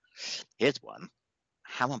 Right. Here's one.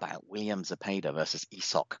 How about William Zepeda versus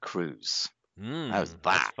Isoc Cruz? How's that?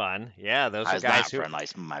 That's fun. Yeah, those are guys that who for a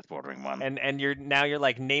nice mouth-watering one. And you're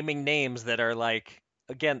like naming names that are like,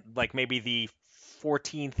 again, like maybe the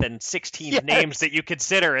 14th and 16th names that you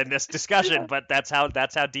consider in this discussion, but that's how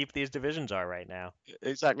deep these divisions are right now.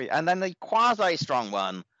 Exactly. And then the quasi-strong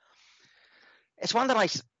one, it's one that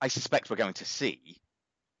I suspect we're going to see,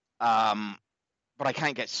 but I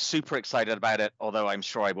can't get super excited about it, although I'm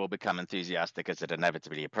sure I will become enthusiastic as it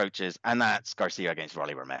inevitably approaches, and that's Garcia against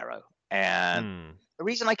Rolly Romero. And the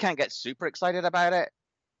reason I can't get super excited about it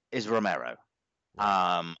is Romero.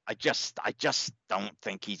 I just don't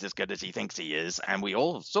think he's as good as he thinks he is, and we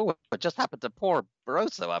all saw what just happened to poor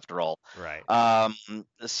Barroso after all. Right.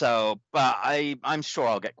 But I'm sure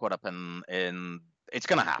I'll get caught up in it's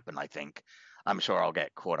going to happen. I think I'm sure I'll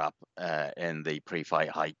get caught up in the pre-fight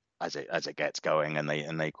hype as it gets going, and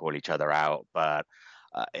they call each other out. But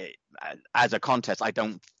as a contest, I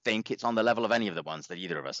don't think it's on the level of any of the ones that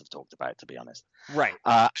either of us have talked about, to be honest. Right.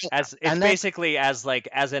 As an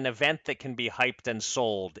event that can be hyped and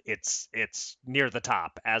sold, it's near the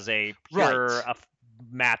top. As a pure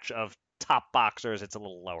match of top boxers, it's a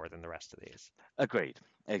little lower than the rest of these. Agreed.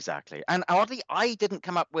 Exactly. And oddly, I didn't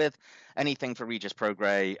come up with anything for Regis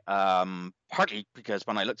Prograis, partly because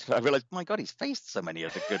when I looked at it, I realized, my God, he's faced so many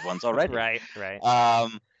of the good ones already. Right.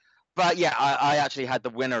 But yeah, I actually had the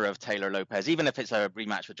winner of Taylor Lopez, even if it's a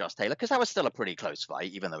rematch with Josh Taylor, because that was still a pretty close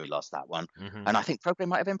fight, even though he lost that one. And I think Prograis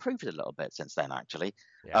might have improved a little bit since then, actually.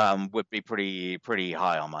 Yeah. Would be pretty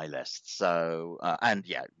high on my list. So, and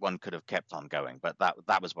yeah, one could have kept on going, but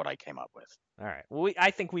that was what I came up with. All right. Well,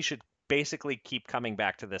 I think we should basically keep coming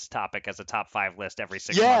back to this topic as a top 5 list every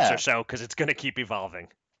 6 months or so, because it's going to keep evolving.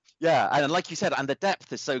 Yeah, and like you said, and the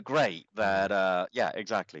depth is so great that, yeah,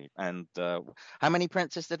 exactly. And how many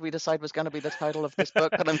princes did we decide was going to be the title of this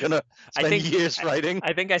book that I'm going to spend years writing?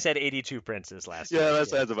 I think I said 82 princes last year. Yeah, that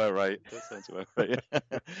sounds about right.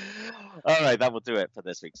 All right, that will do it for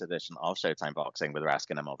this week's edition of Showtime Boxing with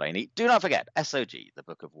Raskin and Mulvaney. Do not forget, SOG, the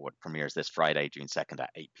Book of Ward, premieres this Friday, June 2nd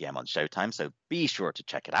at 8 p.m. on Showtime, so be sure to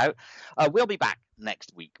check it out. We'll be back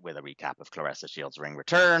next week with a recap of Claressa Shields' ring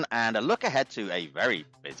return and a look ahead to a very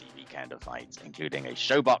busy weekend of fights, including a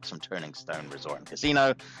showbox from Turning Stone Resort and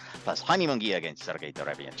Casino, plus Jaime Munguia against Sergey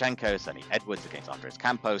Derevianchenko, Sonny Edwards against Andres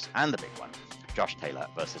Campos, and the big one, Josh Taylor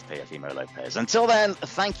versus Teofimo Lopez. Until then,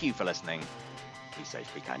 thank you for listening. Be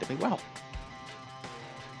safe, be kind, and be well.